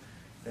alone.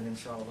 then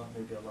inshallah,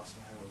 maybe Allah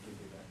subhanahu will give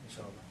you that,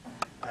 inshallah.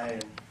 I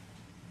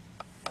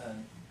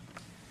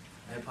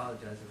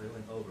apologize if I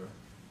went over,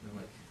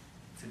 like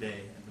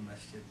today at the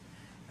masjid.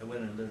 I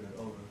went a little bit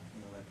over,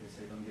 like they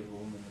say, don't give a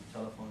woman a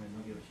telephone and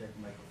don't give a sheikh a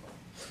microphone.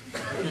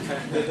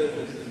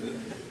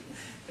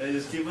 And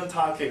just keep on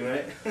talking,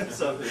 right?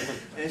 So,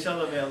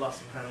 inshallah, may Allah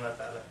subhanahu wa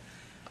ta'ala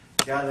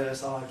gather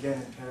us all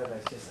again in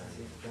paradise, just as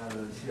He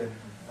gathered us here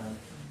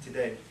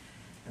today.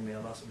 And may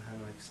Allah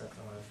subhanahu wa ta'ala accept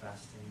all our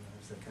fasting,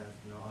 our zakat,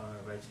 all our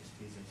righteous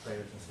deeds and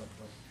prayers and so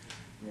forth.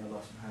 May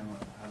Allah subhanahu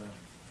wa ta'ala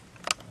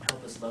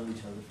help us love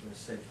each other for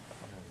His sake.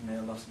 May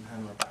Allah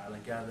subhanahu wa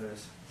ta'ala gather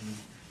us in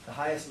the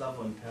highest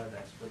level in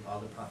paradise with all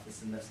the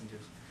prophets and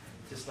messengers.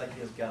 Just like He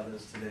has gathered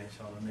us today,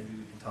 inshallah. Maybe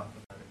we can talk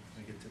about it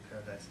when we get to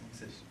paradise.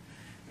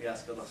 We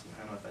ask Allah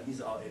subhanahu wa ta'ala, He's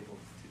all able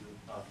to do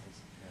all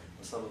things.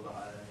 Wa sallallahu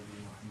ala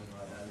nabiyyina Muhammad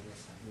wa ala alihi wa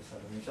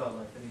sallam.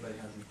 Inshallah, if anybody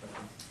has any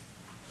questions,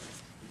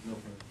 we can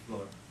open the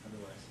floor.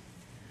 Otherwise,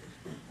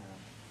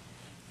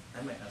 I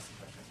might ask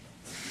some questions.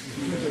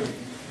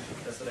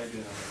 That's what I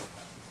do now.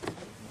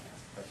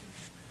 Questions.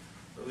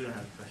 But we don't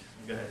have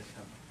questions. Go ahead,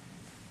 inshallah.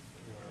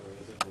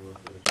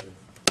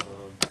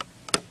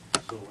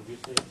 So would you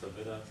say it's a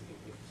bid'ah to give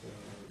gifts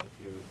if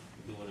you're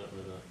doing it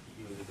on a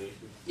yearly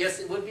basis? Yes,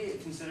 it would be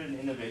considered an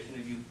innovation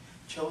if you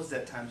chose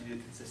that time to do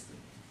it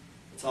consistently.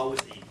 It's always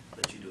Eid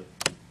that you do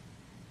it.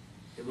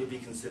 It would be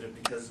considered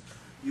because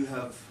you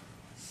have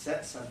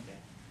set something.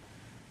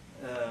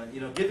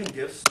 Giving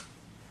gifts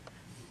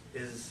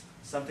is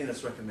something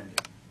that's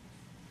recommended.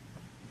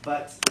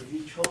 But if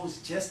you chose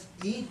just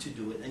Eid to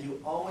do it, and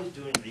you always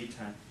do it in Eid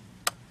time,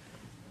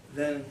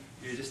 then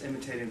you're just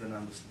imitating the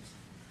non-Muslims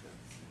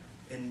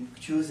in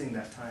choosing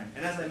that time.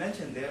 And as I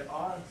mentioned, there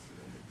are,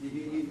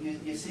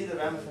 you see the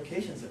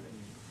ramifications of it.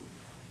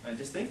 And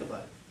just think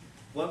about it.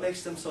 What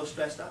makes them so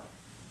stressed out?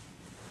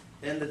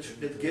 And the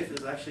gift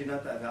is actually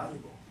not that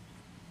valuable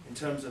in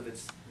terms of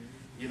its,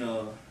 in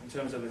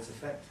terms of its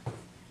effect.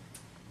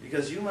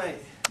 Because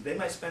they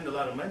might spend a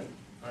lot of money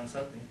on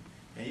something,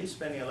 and you're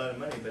spending a lot of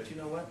money, but you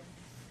know what?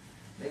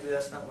 Maybe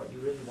that's not what you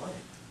really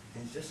wanted.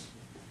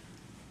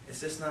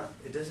 It's just not,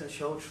 it doesn't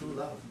show true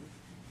love.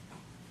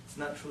 It's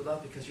not true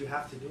love because you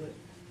have to do it.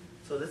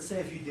 So let's say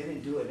if you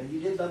didn't do it, and you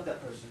did love that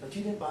person, but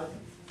you didn't buy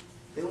them,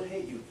 they would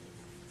hate you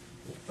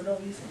for no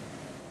reason.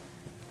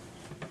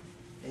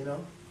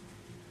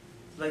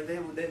 Like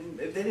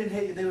if they didn't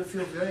hate you, they would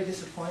feel very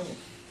disappointed.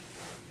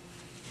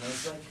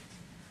 It's like,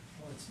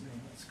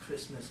 it's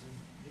Christmas, and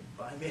you didn't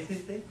buy me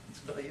anything.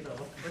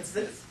 What's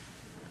this?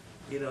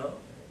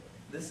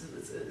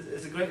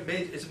 It's a great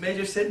it's a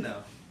major sin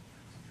now.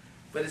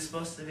 But it's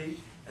supposed to be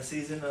a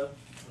season of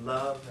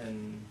love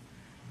and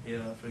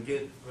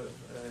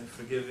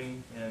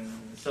forgiving and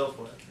so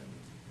forth, and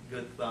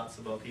good thoughts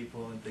about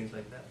people and things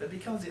like that. But it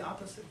becomes the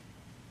opposite.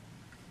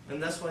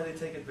 And that's why they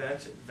take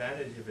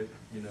advantage of it,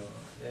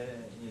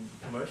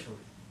 commercially.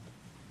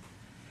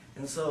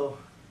 And so,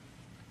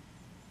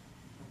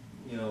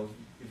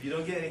 if you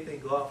don't get anything,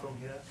 go out from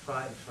here,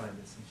 try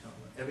this,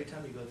 inshallah. Every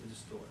time you go to the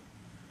store,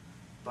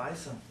 buy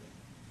something.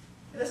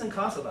 It doesn't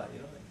cost a lot,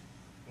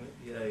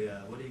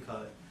 what do you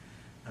call it?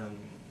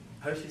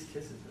 Hershey's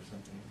Kisses or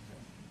something.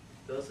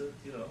 Those are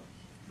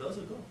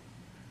good.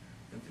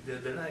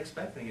 If they're not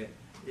expecting it.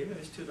 Even if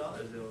it's $2,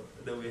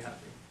 they'll be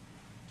happy.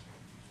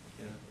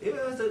 Even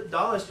if it's a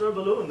dollar store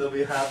balloon, they'll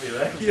be happy,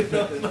 right?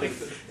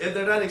 If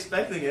they're not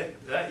expecting it,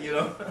 right?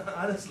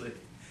 Honestly.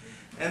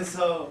 And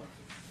so,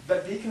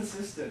 but be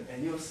consistent,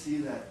 and you'll see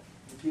that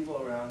the people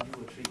around you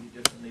will treat you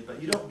differently.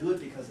 But you don't do it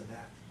because of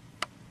that.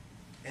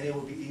 And it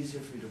will be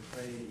easier for you to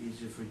pray,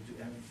 easier for you to do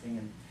everything,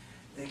 and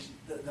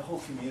the whole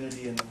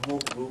community and the whole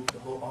group,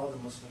 all the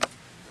Muslims,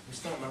 we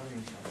start loving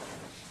each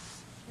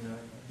other.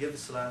 Give the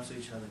salam to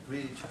each other,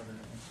 greet each other,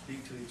 and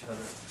speak to each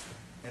other,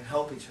 and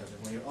help each other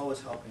when you're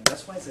always helping.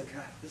 That's why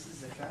zakat. This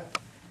is zakat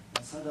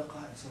and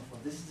sadaqah and so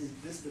forth. This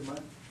is the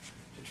month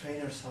to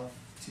train ourselves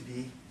to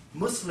be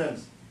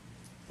Muslims.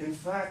 In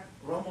fact,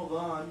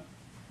 Ramadan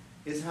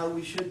is how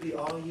we should be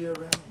all year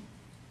round.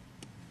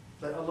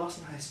 But Allah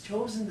has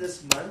chosen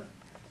this month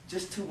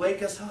just to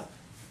wake us up.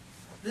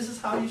 This is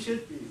how you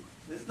should be.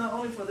 It's not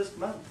only for this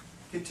month.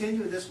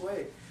 Continue this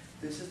way.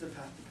 This is the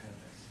path to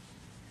paradise.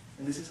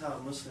 And this is how a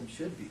Muslim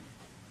should be.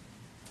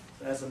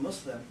 So as a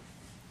Muslim,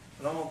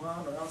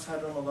 Ramadan or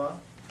outside Ramadan,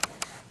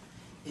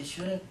 it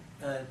shouldn't,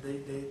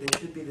 they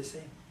should be the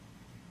same.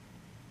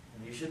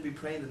 And you should be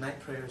praying the night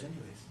prayers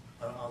anyways,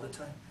 all the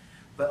time.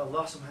 But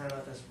Allah subhanahu wa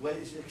ta'ala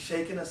is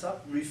shaking us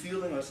up,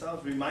 refueling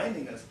ourselves,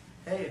 reminding us,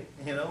 hey,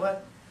 you know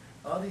what?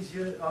 All these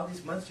years, all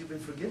these months you've been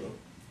forgiven.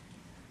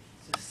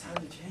 It's time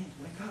to change.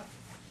 Wake up.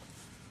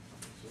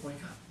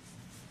 Wake up.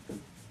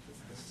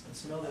 And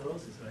smell the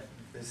roses, right?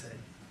 They say.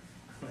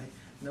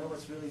 Know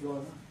what's really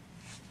going on.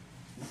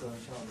 So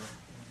inshallah.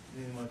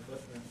 Any more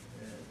questions?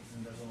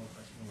 And there's one more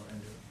question. We'll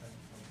end it.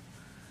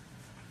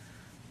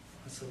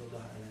 وصلى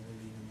الله على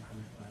نبينا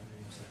محمد وعلى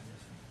اله وصحبه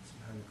وسلم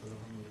سبحانك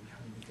اللهم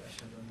وبحمدك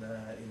اشهد ان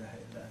لا اله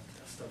الا انت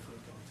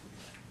استغفرك واتوب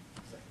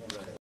اليك.